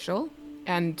impartial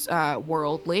and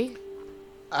worldly.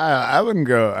 I wouldn't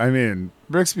go. I mean,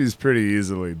 Brixby's pretty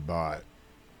easily bought.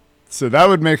 So that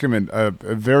would make him a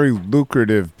very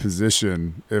lucrative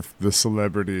position if the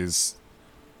celebrities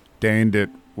deigned it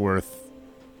worth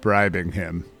bribing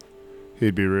him.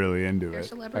 He'd be really into They're it, I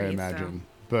celebrities, imagine.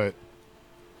 But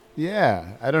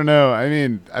yeah, I don't know. I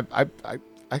mean,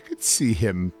 I could see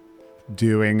him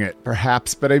doing it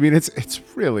perhaps, but I mean, it's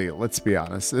really, let's be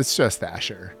honest, it's just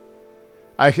Asher.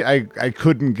 I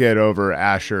couldn't get over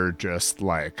Asher just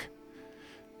like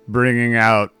bringing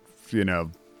out,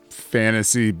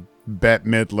 fantasy Bette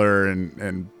Midler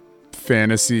and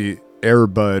fantasy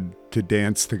Airbud to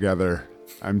dance together.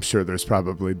 I'm sure there's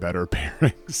probably better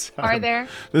pairings. Are there?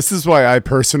 This is why I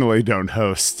personally don't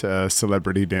host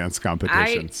celebrity dance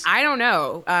competitions. I don't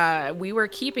know. We were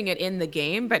keeping it in the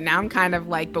game, but now I'm kind of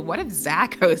like, but what if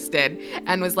Zach hosted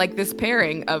and was like, this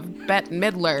pairing of Bette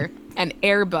Midler and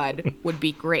Airbud would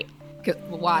be great. Because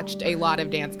we watched a lot of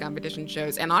dance competition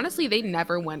shows, and honestly, they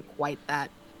never went quite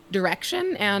that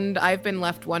direction, and I've been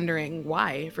left wondering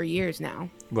why for years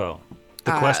now. Well,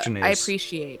 the question I is,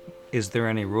 appreciate. is there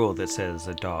any rule that says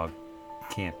a dog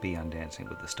can't be on Dancing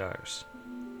with the Stars?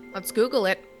 Let's Google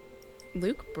it.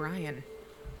 Luke Bryan.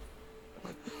 I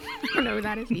don't know who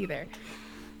that is either.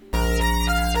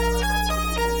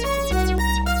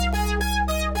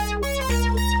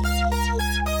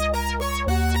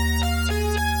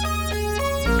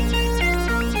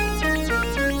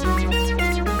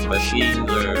 Machine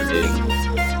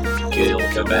learning. Kill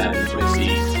command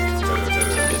received.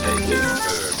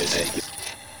 Terminating.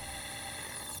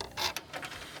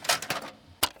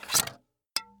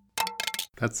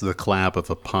 That's the clap of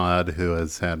a pod who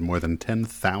has had more than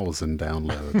 10,000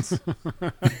 downloads.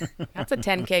 That's a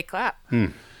 10K clap.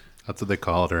 That's what they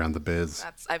call it around the biz.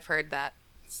 I've heard that.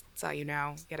 That's how you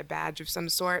know. Get a badge of some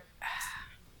sort.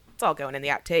 It's all going in the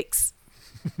outtakes.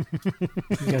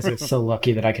 You guys are so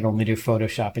lucky that I can only do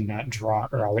Photoshop and not draw,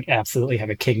 or I would absolutely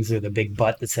have a Kingsley with a big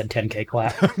butt that said 10K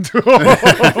clap.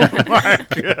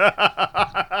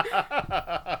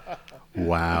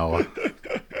 Wow.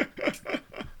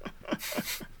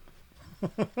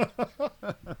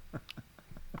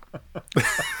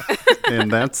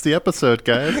 And that's the episode,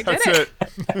 guys. That's it.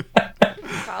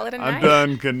 Call it a night. I'm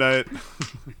done. Good night.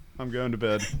 I'm going to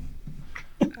bed.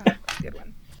 Good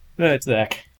one. That's Zach.